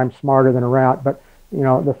think that I'm smarter than a rat, but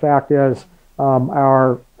the fact is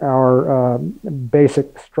our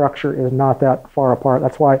basic structure is not that far apart.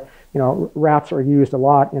 That's why rats are used a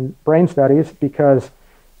lot in brain studies, because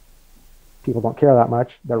people don't care that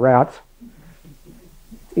much. They're rats.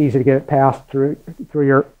 It's easy to get it passed through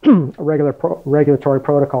your regulatory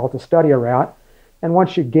protocol to study a rat. And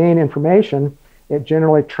once you gain information, it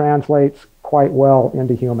generally translates quite well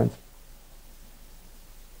into humans.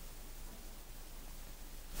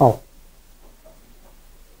 Oh.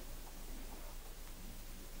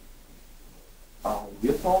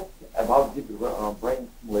 You talked about deep brain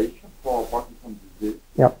stimulation for Parkinson's disease.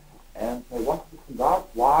 Yep. And I want to find out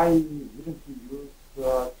why didn't you use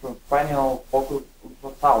transcranial focused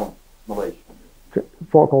ultrasound stimulation?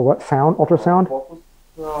 Focal what sound? Ultrasound? Focused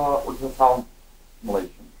ultrasound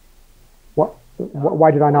stimulation. What? Why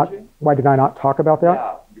did I not talk about that?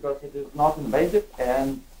 Yeah, because it is not invasive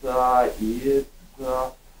and it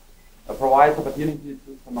provides opportunity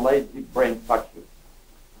to stimulate deep brain structures.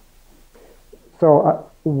 So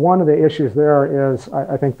one of the issues there is,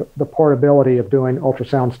 I think, the portability of doing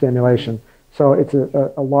ultrasound stimulation. So it's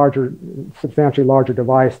a larger, substantially larger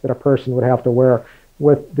device that a person would have to wear.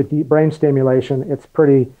 With the deep brain stimulation, it's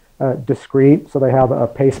pretty discreet. So they have a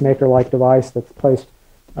pacemaker-like device that's placed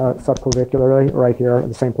subclavicularly right here, in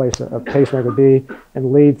the same place a pacemaker would be,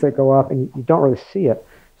 and leads that go up, and you don't really see it.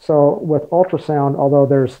 So with ultrasound, although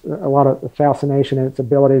there's a lot of fascination in its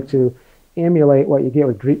ability to emulate what you get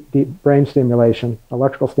with deep brain stimulation,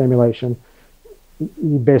 electrical stimulation,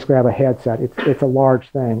 you basically have a headset. It's a large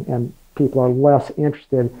thing, and people are less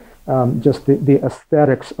interested just the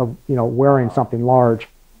aesthetics of wearing something large.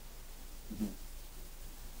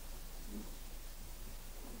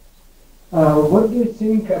 What do you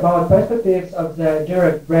think about perspectives of the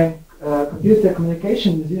direct brain-computer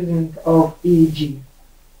communication with using of EEG?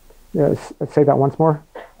 Yes, say that once more.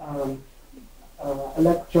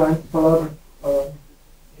 Electrons followed. You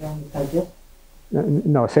understand this?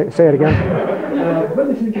 No, say it again. What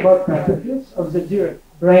do you think about perspectives of the direct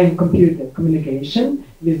brain-computer communication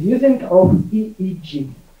with using of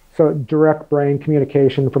EEG? So direct brain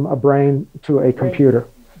communication from a brain to a computer.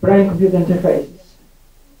 Brain-computer interfaces.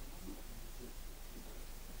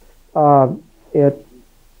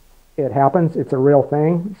 It happens. It's a real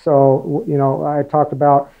thing. So I talked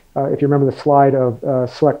about, if you remember the slide of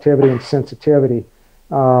selectivity and sensitivity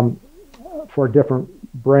for different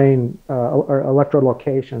brain or electrode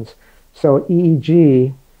locations. So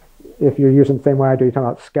EEG, if you're using the same way I do, you're talking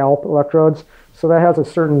about scalp electrodes. So that has a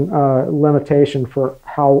certain limitation for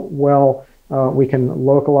how well we can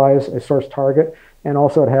localize a source target, and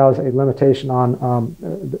also it has a limitation on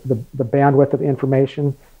the bandwidth of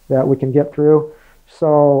information that we can get through.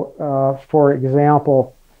 So, for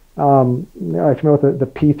example, I'm familiar with the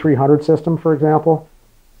P300 system, for example.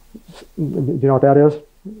 Do you know what that is?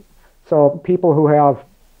 So people who have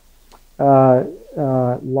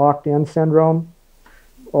locked-in syndrome,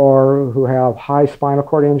 or who have high spinal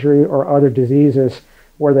cord injury or other diseases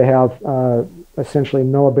where they have essentially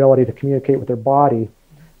no ability to communicate with their body,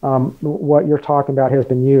 what you're talking about has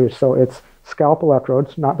been used. So it's scalp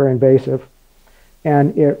electrodes, not very invasive,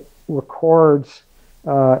 and it records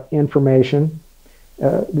information.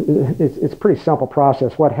 It's a pretty simple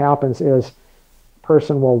process. What happens is a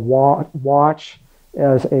person will watch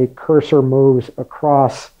as a cursor moves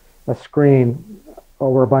across a screen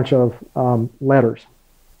over a bunch of letters.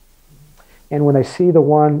 And when they see the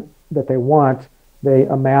one that they want, they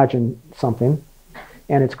imagine something.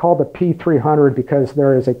 And it's called the P300 because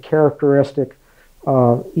there is a characteristic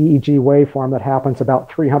EEG waveform that happens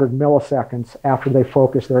about 300 milliseconds after they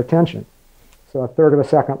focus their attention. So a third of a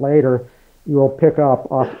second later, you will pick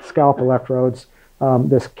up off scalp electrodes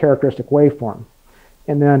this characteristic waveform.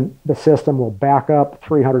 And then the system will back up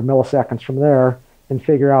 300 milliseconds from there and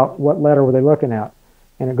figure out what letter were they looking at.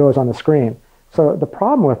 And it goes on the screen. So the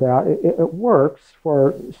problem with that, it works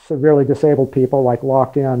for severely disabled people, like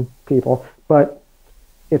locked-in people, but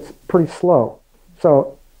it's pretty slow.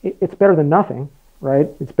 So it's better than nothing, right?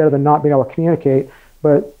 It's better than not being able to communicate,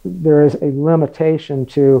 but there is a limitation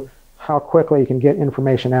to how quickly you can get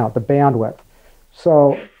information out, the bandwidth.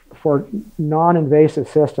 So for non-invasive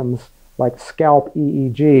systems like scalp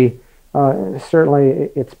EEG,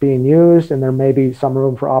 Certainly it's being used and there may be some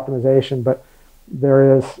room for optimization, but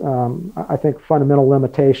there is, I think, fundamental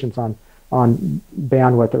limitations on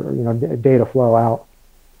bandwidth or data flow out.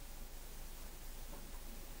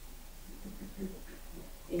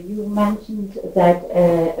 You mentioned that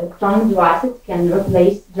electronic devices can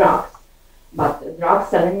replace drugs, but drug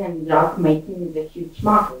selling and drug making is a huge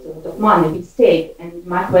market, a lot of money, big stake. And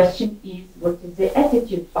my question is, what is the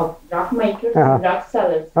attitude of drug makers and drug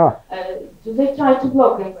sellers? Do they try to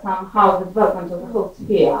block and somehow the development of the whole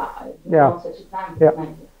sphere? Such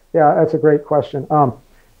examples. Yeah, that's a great question.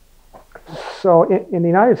 So in the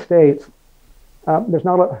United States, there's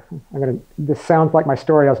not a, this sounds like my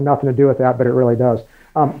story has nothing to do with that, but it really does.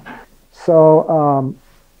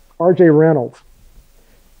 R.J. Reynolds,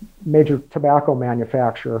 major tobacco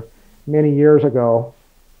manufacturer, many years ago,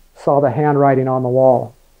 saw the handwriting on the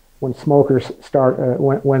wall when smokers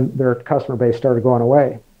when their customer base started going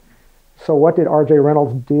away. So what did R.J.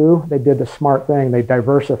 Reynolds do? They did the smart thing. They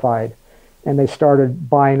diversified, and they started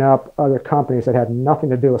buying up other companies that had nothing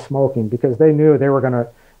to do with smoking because they knew they were going to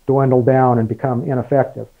dwindle down and become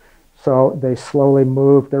ineffective. So they slowly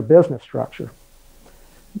moved their business structure.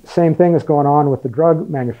 Same thing is going on with the drug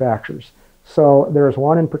manufacturers. So there's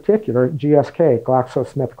one in particular, GSK,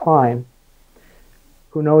 GlaxoSmithKline,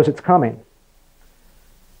 who knows it's coming.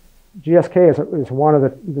 GSK is one of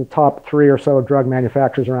the top 3 or so drug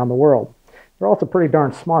manufacturers around the world. They're also pretty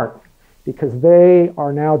darn smart because they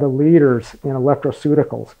are now the leaders in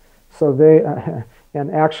electroceuticals. So they, and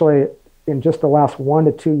actually in just the last 1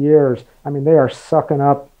 to 2 years, I mean, they are sucking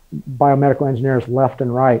up biomedical engineers left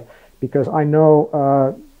and right because I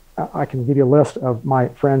know, I can give you a list of my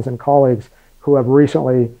friends and colleagues who have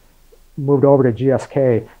recently moved over to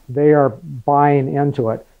GSK. They are buying into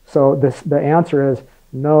it. So the answer is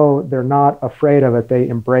no, they're not afraid of it. They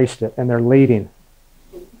embraced it and they're leading.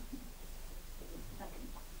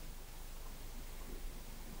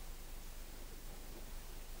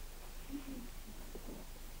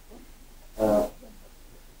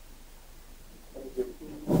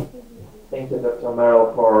 Thank you, Dr.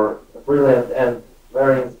 Merrill, for a brilliant and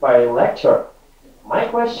very inspiring lecture. My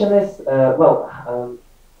question is,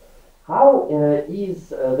 how is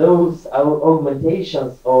those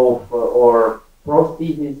augmentations of or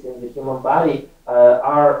prostheses in the human body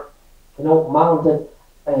are mounted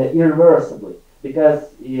irreversibly? Because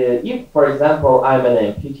if, for example, I'm an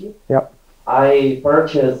amputee, I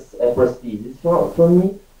purchase a prosthesis from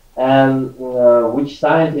me, and which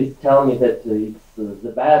scientists tell me that it's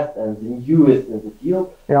the best and the newest in the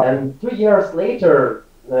field, and 2 years later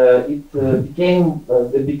it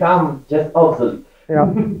become just obsolete.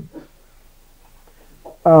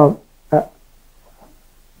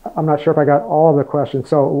 I'm not sure if I got all of the questions.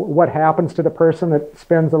 So what happens to the person that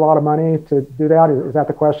spends a lot of money to do that? Is that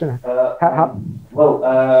the question? Are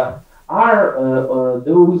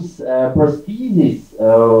those prostheses,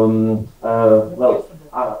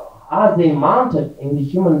 are they mounted in the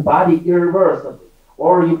human body irreversibly?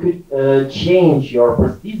 Or you could change your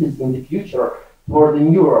prosthesis in the future for the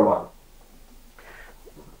newer one?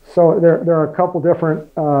 So there are a couple different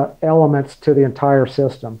elements to the entire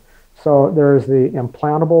system. So there's the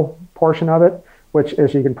implantable portion of it, which,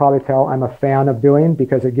 as you can probably tell, I'm a fan of doing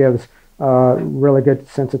because it gives really good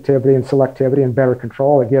sensitivity and selectivity and better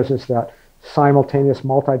control. It gives us that simultaneous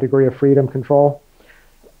multi-degree of freedom control.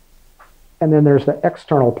 And then there's the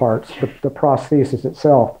external parts, the prosthesis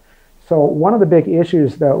itself. So one of the big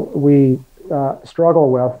issues that we struggle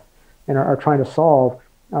with and are trying to solve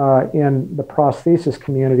in the prosthesis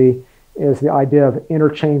community is the idea of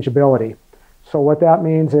interchangeability. So what that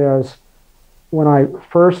means is when I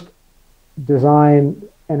first design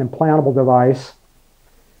an implantable device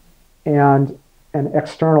and an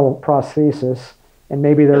external prosthesis, and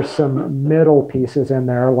maybe there's some middle pieces in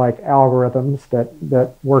there like algorithms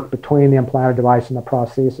that work between the implanted device and the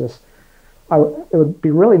prosthesis, it would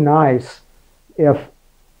be really nice if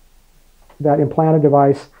that implanted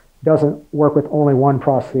device doesn't work with only one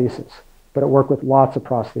prosthesis, but it worked with lots of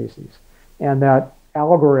prostheses. And that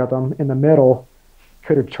algorithm in the middle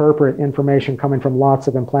could interpret information coming from lots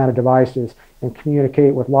of implanted devices and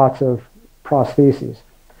communicate with lots of prostheses.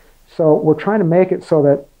 So we're trying to make it so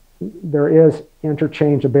that there is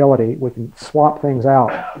interchangeability. We can swap things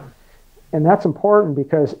out. And that's important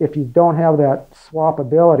because if you don't have that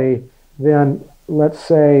swapability, then let's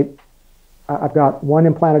say I've got one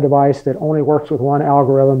implanted device that only works with one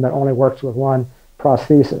algorithm, that only works with one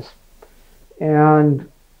prosthesis. And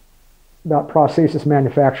that prosthesis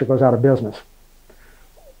manufacturer goes out of business.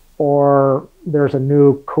 Or there's a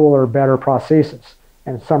new, cooler, better prosthesis.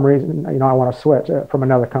 And for some reason, I want to switch from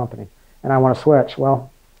another company. And I want to switch.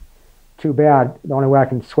 Well, too bad. The only way I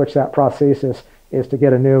can switch that prosthesis is to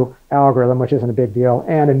get a new algorithm, which isn't a big deal,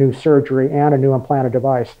 and a new surgery and a new implanted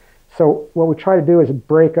device. So what we try to do is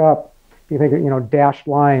break up, if you think of, dashed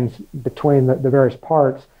lines between the various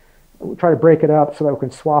parts, we try to break it up so that we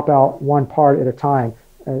can swap out one part at a time.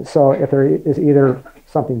 So if there is either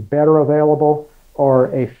something better available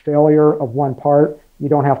or a failure of one part, you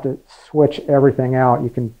don't have to switch everything out. You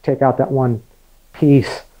can take out that one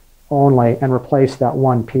piece only and replace that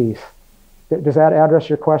one piece. Does that address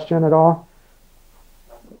your question at all?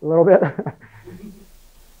 A little bit?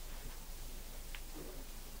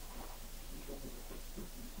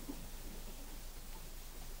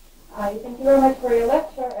 Thank you very much for your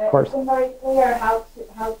lecture. It's been very clear how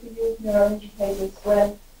to use neural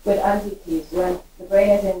interfaces with entities when the brain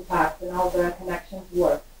is intact and all the connections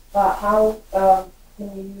work. But how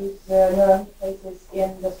can you use neural interfaces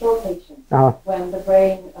in the stroke patients when the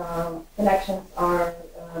brain connections are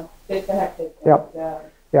disconnected?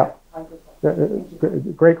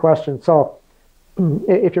 Great question. So,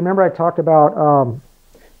 if you remember, I talked about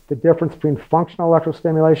the difference between functional electrical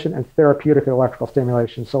stimulation and therapeutic electrical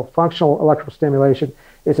stimulation. So, functional electrical stimulation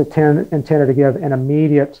is intended to give an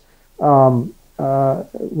immediate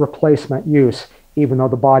replacement use, even though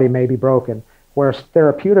the body may be broken. Whereas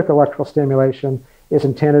therapeutic electrical stimulation is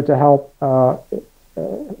intended to help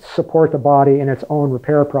support the body in its own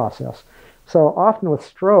repair process. So often with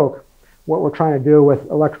stroke, what we're trying to do with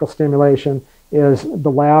electrical stimulation is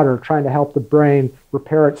the latter, trying to help the brain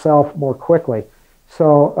repair itself more quickly.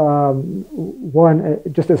 So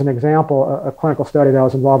just as an example, a clinical study that I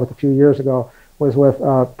was involved with a few years ago was with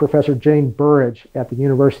Professor Jane Burridge at the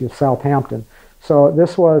University of Southampton. So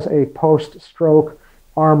this was a post-stroke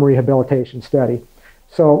arm rehabilitation study.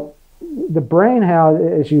 So the brain has,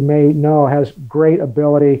 as you may know, has great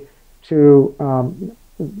ability to,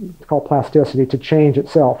 it's called plasticity, to change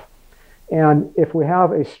itself. And if we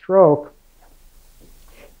have a stroke,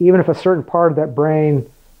 even if a certain part of that brain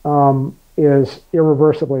is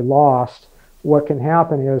irreversibly lost, what can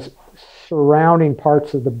happen is surrounding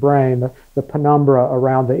parts of the brain, the penumbra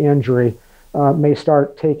around the injury, may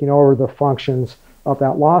start taking over the functions of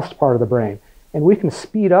that lost part of the brain. And we can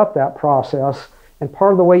speed up that process. And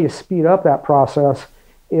part of the way you speed up that process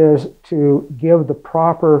is to give the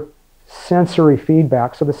proper sensory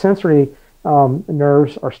feedback. So the sensory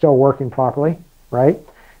nerves are still working properly, right?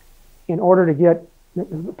 In order to get,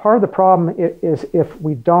 part of the problem is if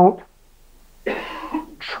we don't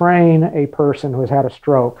train a person who has had a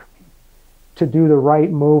stroke to do the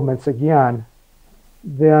right movements again,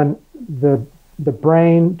 then the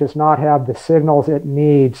brain does not have the signals it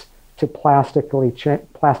needs to plastically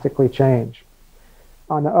change.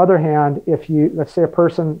 On the other hand, if let's say a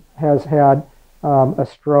person has had a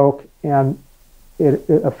stroke and it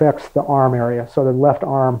affects the arm area, so the left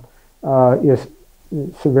arm is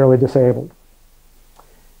severely disabled.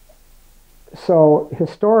 So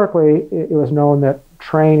historically, it was known that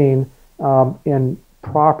training in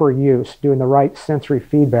proper use, doing the right sensory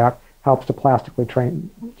feedback, helps to plastically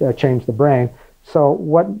change the brain. So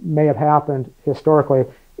what may have happened historically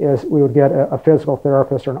is we would get a physical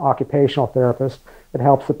therapist or an occupational therapist that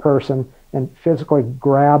helps the person and physically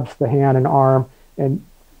grabs the hand and arm and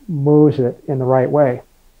moves it in the right way,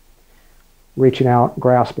 reaching out,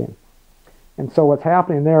 grasping. And so what's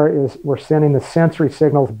happening there is we're sending the sensory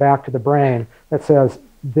signals back to the brain that says,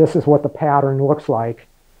 this is what the pattern looks like.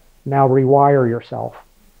 Now rewire yourself.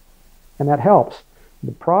 And that helps.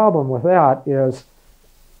 The problem with that is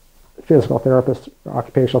physical therapists,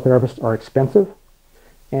 occupational therapists are expensive,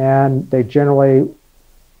 and they generally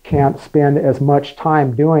can't spend as much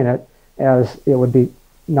time doing it as it would be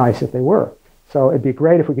nice if they were. So it'd be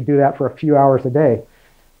great if we could do that for a few hours a day.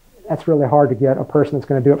 That's really hard to get a person that's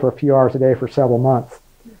going to do it for a few hours a day for several months.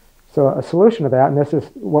 So a solution to that, and this is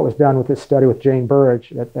what was done with this study with Jane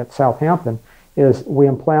Burridge at Southampton, is we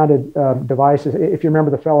implanted devices. If you remember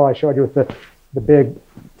the fellow I showed you with the big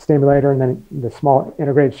stimulator and then the small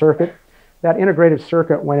integrated circuit, that integrated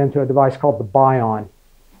circuit went into a device called the Bion,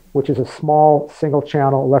 which is a small single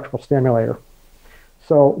channel electrical stimulator.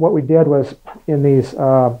 So what we did was in these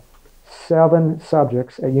 7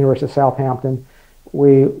 subjects at University of Southampton,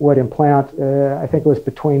 we would implant, I think it was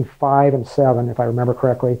between 5 and 7, if I remember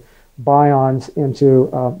correctly, Bions into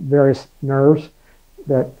various nerves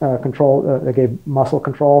that that gave muscle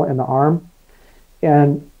control in the arm.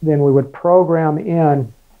 And then we would program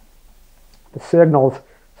in the signals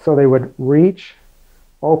so they would reach,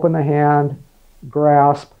 open the hand,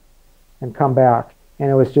 grasp, and come back. And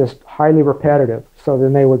it was just highly repetitive. So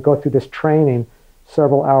then they would go through this training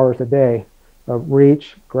several hours a day of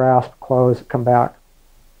reach, grasp, close, come back.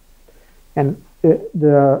 And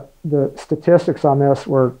the statistics on this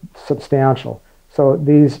were substantial. So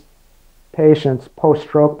these patients,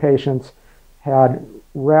 post-stroke patients, had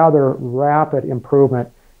rather rapid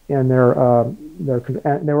improvement in and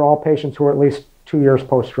they were all patients who were at least 2 years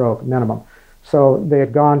post-stroke minimum. So they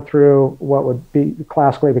had gone through what would be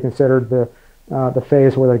classically be considered the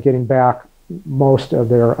phase where they're getting back most of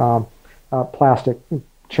their plastic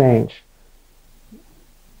change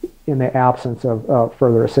in the absence of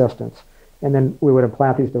further assistance. And then we would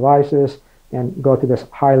implant these devices and go through this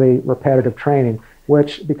highly repetitive training,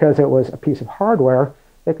 which, because it was a piece of hardware,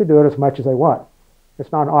 they could do it as much as they want.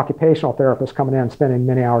 It's not an occupational therapist coming in and spending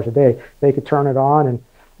many hours a day. They could turn it on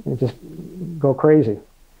and just go crazy.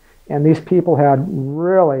 And these people had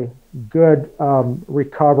really good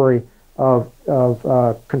recovery of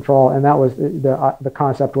control, and that was the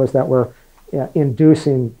concept was that we're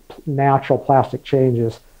inducing natural plastic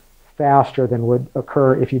changes faster than would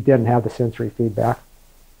occur if you didn't have the sensory feedback.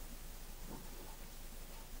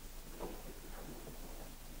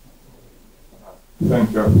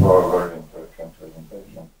 Thank you for a very interesting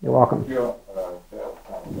presentation. You're welcome. Could you tell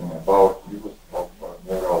something about use of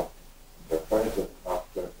neural interfaces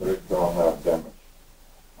after peripheral nerve damage?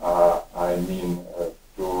 I mean,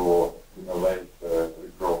 to stimulate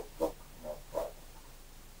regrowth of nerve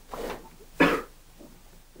fiber.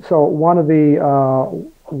 So one of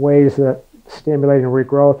the ways that stimulating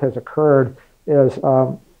regrowth has occurred is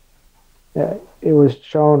it was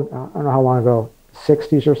shown, I don't know how long ago,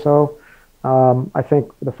 60s or so. I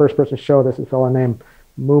think the first person to show this is a fellow named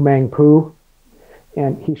Mu-Meng Pu,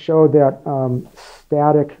 and he showed that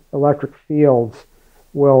static electric fields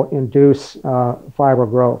will induce fiber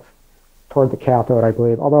growth toward the cathode, I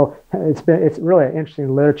believe. Although it's really an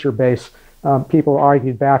interesting literature base. People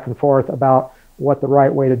argued back and forth about what the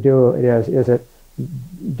right way to do it is. Is it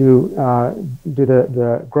do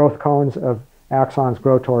the growth cones of axons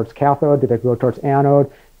grow towards cathode? Do they grow towards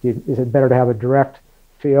anode? Is it better to have a direct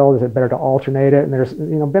field? Is it better to alternate it? And there's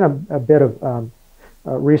been a bit of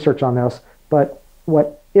research on this, but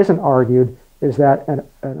what isn't argued is that an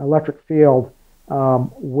electric field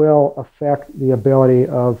will affect the ability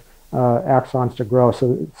of axons to grow.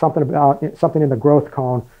 So something in the growth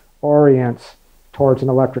cone orients towards an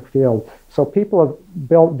electric field. So people have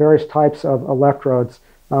built various types of electrodes,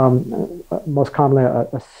 most commonly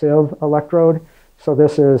a sieve electrode. So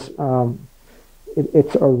this is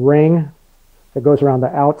it's a ring that goes around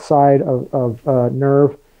the outside of a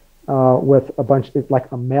nerve with a bunch, it's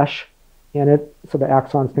like a mesh in it, so the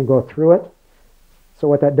axons can go through it. So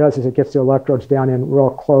what that does is it gets the electrodes down in real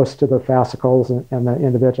close to the fascicles and the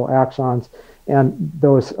individual axons, and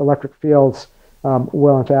those electric fields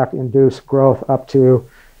will in fact induce growth up to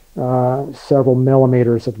several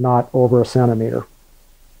millimeters, if not over a centimeter.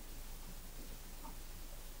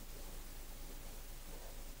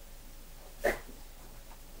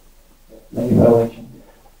 Thank you for the lecture.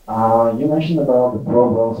 You mentioned about the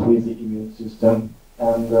problems with the immune system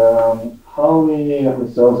and how we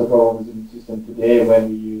resolve the problem with the immune system today when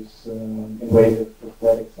we use invasive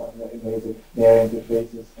prosthetics and invasive nerve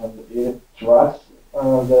interfaces and drugs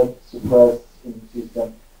that suppress the immune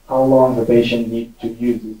system. How long the patient needs to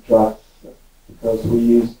use these drugs? Because we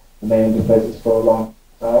use the nerve interfaces for a long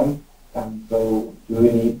time, and so do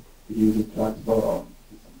we need to use these drugs for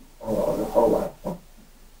the whole life?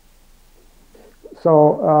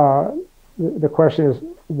 So the question is,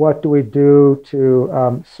 what do we do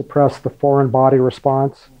to suppress the foreign body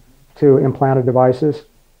response to implanted devices?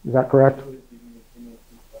 Is that correct?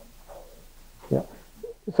 Yeah.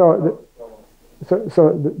 So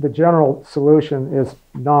the general solution is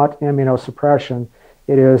not immunosuppression.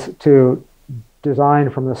 It is to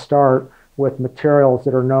design from the start with materials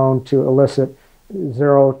that are known to elicit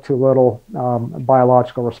zero to little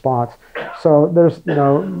biological response. So there's,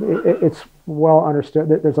 it's well understood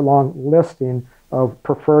that there's a long listing of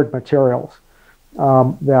preferred materials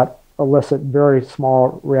that elicit very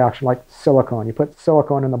small reaction, like silicone. You put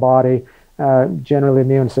silicone in the body, generally the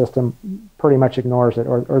immune system pretty much ignores it,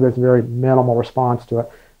 or there's very minimal response to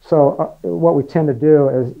it. So what we tend to do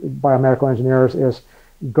as biomedical engineers is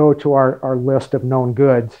go to our list of known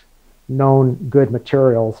goods, known good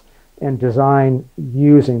materials, and design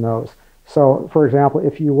using those. So for example,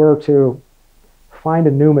 if you were to find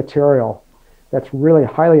a new material that's really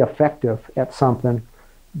highly effective at something,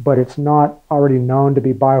 but it's not already known to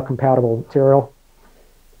be biocompatible material,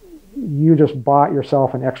 you just bought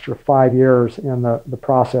yourself an extra 5 years in the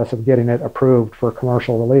process of getting it approved for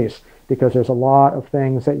commercial release, because there's a lot of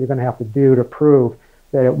things that you're going to have to do to prove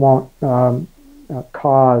that it won't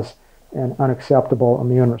cause an unacceptable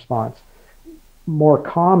immune response. More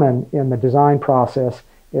common in the design process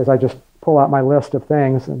is I just pull out my list of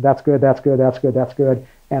things, and that's good, that's good, that's good, that's good,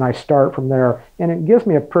 and I start from there. And it gives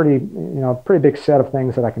me a pretty big set of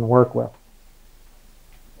things that I can work with.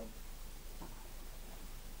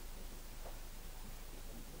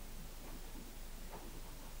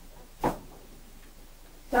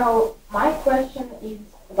 So my question is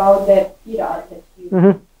about the PDOT that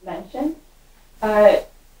you mentioned.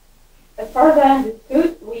 As far as I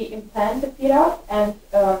understood, we implant the PDOT and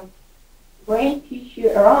brain tissue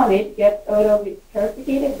around it gets a little bit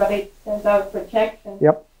purificated, but it sends out projections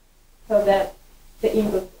so that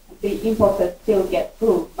the impulses still get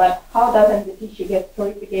through. But how doesn't the tissue get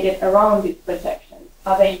purificated around these projections?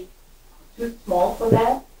 Are they too small for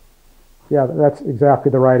that? Yeah, that's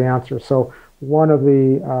exactly the right answer. So one of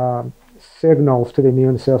the signals to the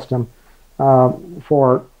immune system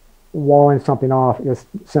for walling something off is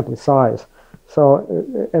simply size.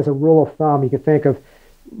 So as a rule of thumb, you could think of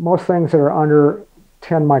most things that are under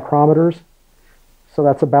 10 micrometers. So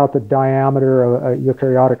that's about the diameter of a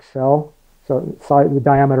eukaryotic cell. So the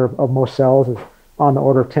diameter of most cells is on the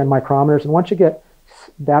order of 10 micrometers. And once you get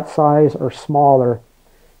that size or smaller,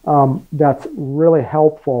 that's really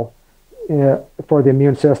helpful for the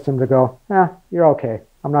immune system to go, you're okay.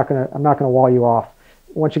 I'm not gonna wall you off.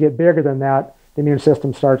 Once you get bigger than that, the immune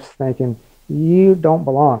system starts thinking, you don't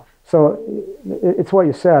belong. So it's what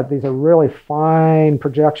you said. These are really fine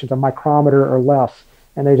projections, a micrometer or less,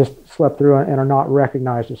 and they just slip through and are not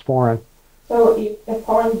recognized as foreign. So if the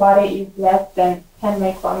foreign body is less than 10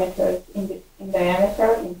 micrometers in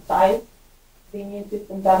diameter, in size, the immune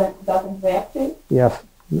system doesn't react to it? Yes,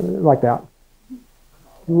 like that.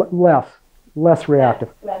 Less reactive.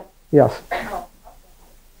 Less. Yes. Oh.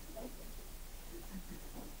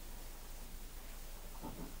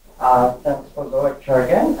 Thanks for the lecture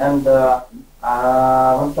again, and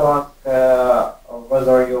I want to ask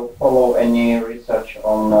whether you follow any research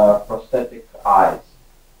on prosthetic eyes,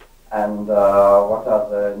 and what are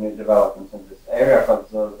the new developments in this area, because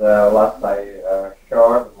the last I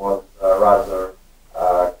heard was rather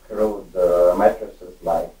crude matrices,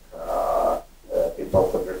 like people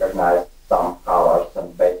could recognize some colors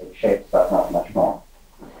and basic shapes, but not much more.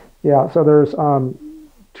 Yeah, so there's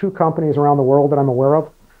 2 companies around the world that I'm aware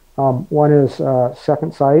of. One is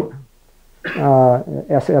Second Sight,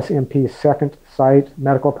 SSMP Second Sight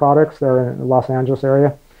Medical Products. They're in the Los Angeles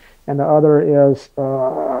area. And the other is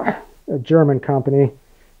a German company,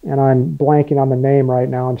 and I'm blanking on the name right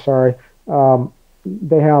now, I'm sorry.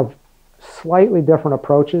 They have slightly different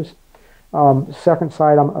approaches. Second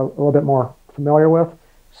Sight I'm a little bit more familiar with,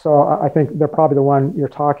 so I think they're probably the one you're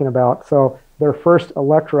talking about. So their first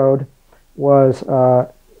electrode was,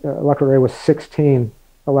 electrode array was 16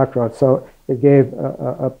 electrodes, so it gave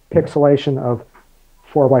a pixelation of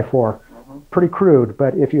 4x4. Pretty crude,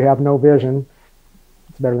 but if you have no vision,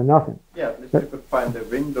 it's better than nothing. Yeah, at least you could find a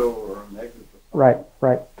window or an exit or something. Right,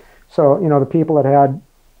 right. So, the people that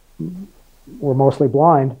were mostly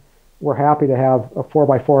blind were happy to have a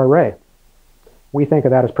 4x4 array. We think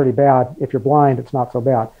of that as pretty bad. If you're blind, it's not so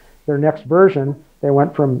bad. Their next version, they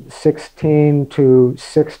went from 16 to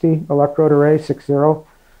 60 electrode array, 60.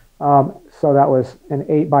 So that was an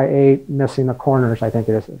 8x8 missing the corners, I think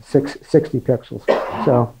it is, 60 pixels.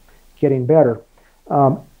 So getting better.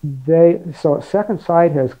 So Second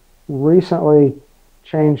Sight has recently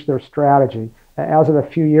changed their strategy. As of a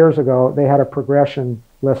few years ago, they had a progression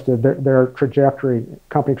listed. Their trajectory,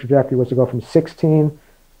 company trajectory, was to go from 16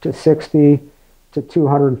 to 60 to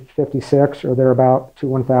 256 or thereabout to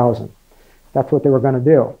 1,000. That's what they were going to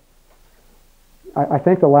do. I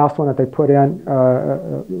think the last one that they put in,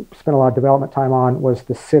 spent a lot of development time on, was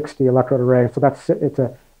the 60 electrode array. So it's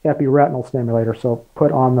a epiretinal stimulator, so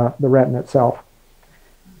put on the retina itself.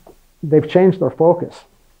 They've changed their focus.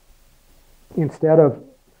 Instead of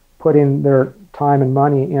putting their time and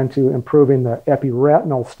money into improving the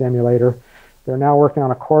epiretinal stimulator, they're now working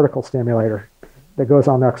on a cortical stimulator that goes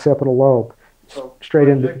on the occipital lobe. So straight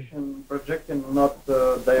projecting not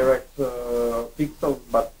direct pixels,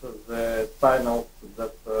 but the signals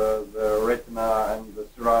that the retina and the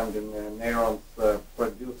surrounding neurons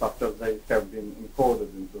produce after they have been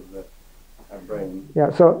encoded into the brain.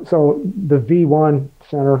 Yeah, so the V1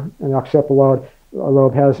 center in the occipital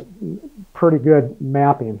lobe has pretty good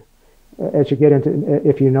mapping. As you get into,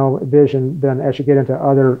 if you know vision, then as you get into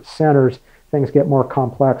other centers, things get more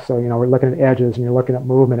complex. So, we're looking at edges and you're looking at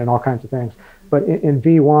movement and all kinds of things. But in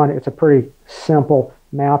V1, it's a pretty simple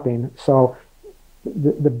mapping. So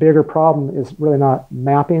the bigger problem is really not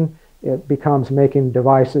mapping. It becomes making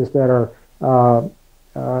devices that are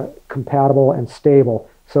compatible and stable.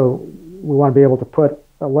 So we want to be able to put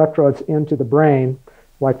electrodes into the brain,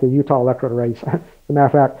 like the Utah electrode arrays. As a matter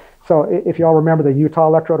of fact, So if you all remember the Utah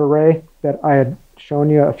electrode array that I had shown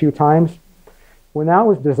you a few times, when that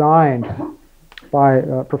was designed by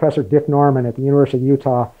Professor Dick Norman at the University of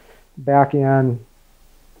Utah back in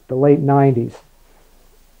the late 90s,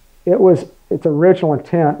 its original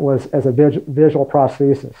intent was as a visual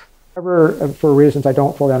prosthesis. However, for reasons I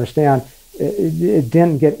don't fully understand, it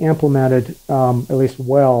didn't get implemented, at least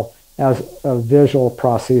well, as a visual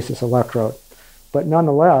prosthesis electrode. But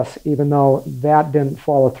nonetheless, even though that didn't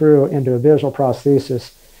follow through into a visual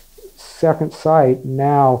prosthesis, Second Sight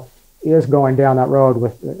now is going down that road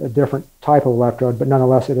with a different type of electrode, but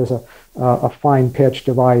nonetheless it is a fine pitch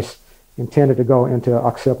device intended to go into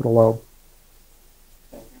occipital lobe.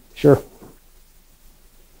 Sure.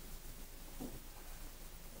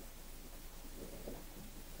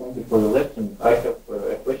 Thank you for the lesson. I have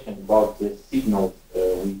a question about the signals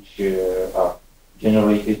which are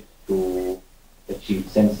generated to achieve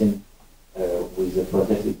sensing with the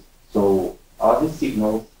prosthesis. So are these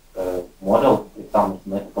signals modeled,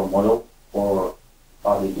 mathematical model, or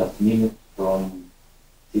are they just mimicked from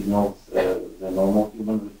signals the normal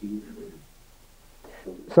human receives?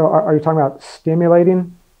 So are you talking about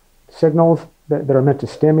stimulating signals that are meant to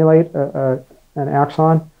stimulate an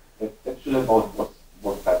axon? Actually, about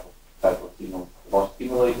what type of signals? About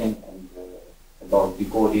stimulating and about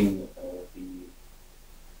decoding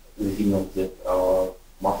the signals that our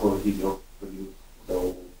muscle receivers produce.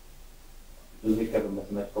 So do they have a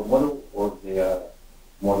mathematical model, or they are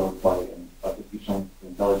modeled by an artificial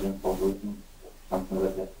intelligence algorithm, something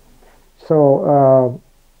like that? So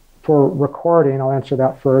for recording, I'll answer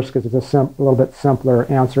that first because it's a little bit simpler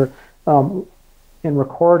answer. In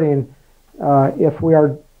recording, if we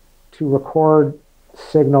are to record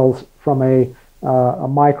signals from a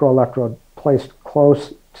microelectrode placed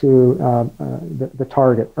close to the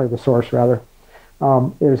target, or the source rather,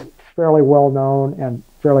 is fairly well known and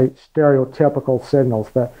fairly stereotypical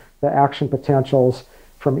signals. The action potentials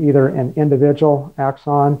from either an individual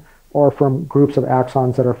axon or from groups of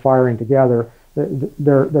axons that are firing together,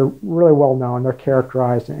 they're really well known, they're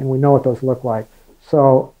characterized, and we know what those look like.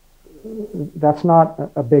 So that's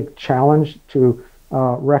not a big challenge to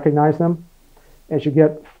recognize them. As you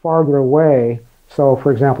get farther away, so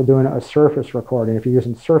for example, doing a surface recording, if you're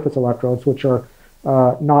using surface electrodes, which are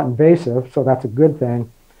not invasive, so that's a good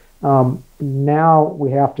thing, now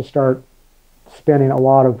we have to start spending a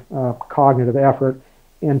lot of cognitive effort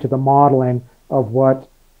into the modeling of what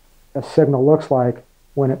a signal looks like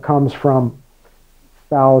when it comes from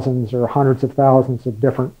thousands or hundreds of thousands of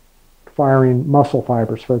different firing muscle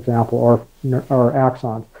fibers, for example, or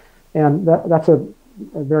axons. And that's a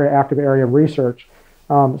very active area of research.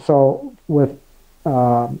 So with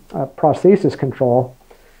prosthesis control,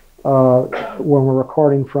 when we're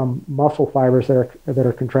recording from muscle fibers that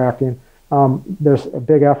are contracting, there's a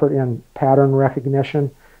big effort in pattern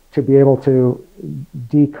recognition to be able to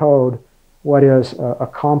decode what is a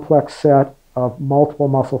complex set of multiple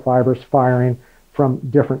muscle fibers firing from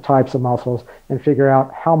different types of muscles, and figure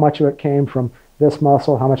out how much of it came from this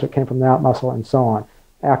muscle, how much it came from that muscle, and so on.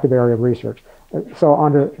 Active area of research. So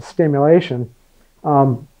on to stimulation,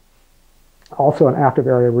 also an active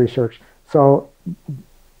area of research. So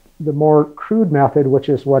the more crude method, which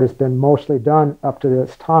is what has been mostly done up to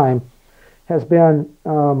this time, has been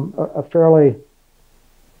a fairly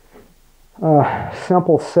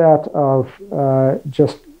simple set of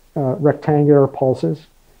just rectangular pulses.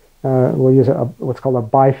 We'll use what's called a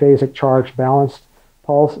biphasic charge balanced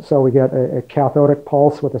pulse. So we get a cathodic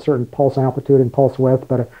pulse with a certain pulse amplitude and pulse width,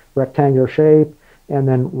 but a rectangular shape, and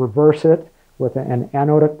then reverse it with an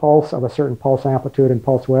anodic pulse of a certain pulse amplitude and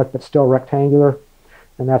pulse width, but still rectangular.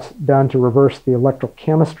 And that's done to reverse the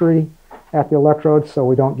electrochemistry at the electrode so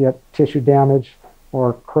we don't get tissue damage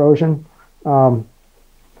or corrosion.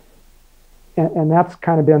 And that's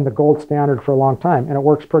kind of been the gold standard for a long time, and it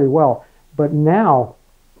works pretty well. But now,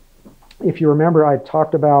 if you remember, I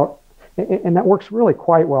talked about, and that works really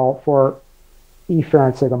quite well for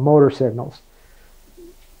efferent signal, motor signals.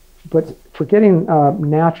 But for getting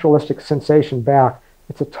naturalistic sensation back,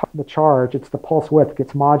 it's the charge, it's the pulse width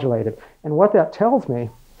gets modulated. And what that tells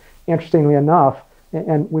me, interestingly enough,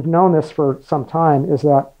 and we've known this for some time, is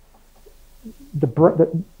that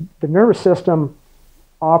the nervous system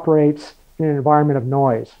operates in an environment of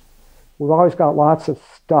noise. We've always got lots of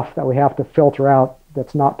stuff that we have to filter out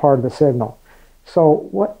that's not part of the signal. So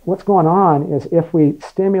what's going on is if we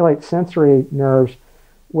stimulate sensory nerves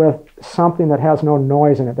with something that has no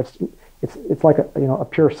noise in it, it's like a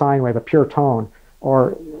pure sine wave, a pure tone,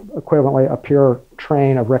 or equivalently a pure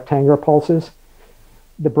train of rectangular pulses,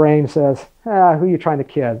 the brain says, who are you trying to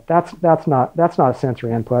kid? That's not a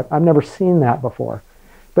sensory input. I've never seen that before.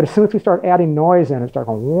 But as soon as we start adding noise in, it starts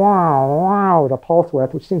going wow, wow, with a pulse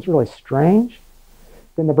width, which seems really strange.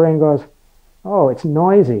 Then the brain goes, oh, it's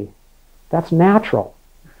noisy. That's natural.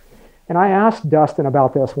 And I asked Dustin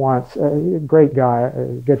about this once, a great guy, a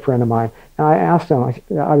good friend of mine. And I asked him,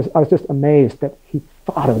 I was just amazed that he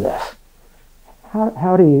thought of this.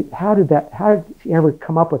 How did he ever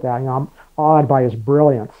come up with that? You know, I'm awed by his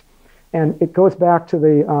brilliance. And it goes back to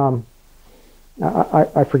the,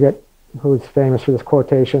 I forget who's famous for this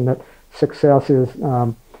quotation, that success is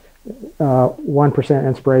 1%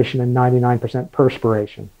 inspiration and 99%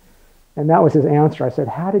 perspiration. And that was his answer. I said,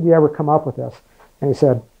 how did you ever come up with this? And he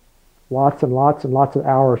said, lots and lots and lots of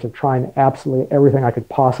hours of trying absolutely everything I could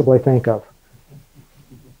possibly think of.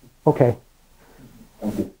 Okay.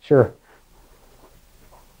 Sure.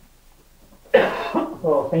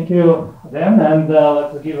 So thank you then, and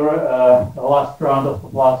let's give a last round of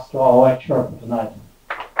applause to our lecturer for tonight.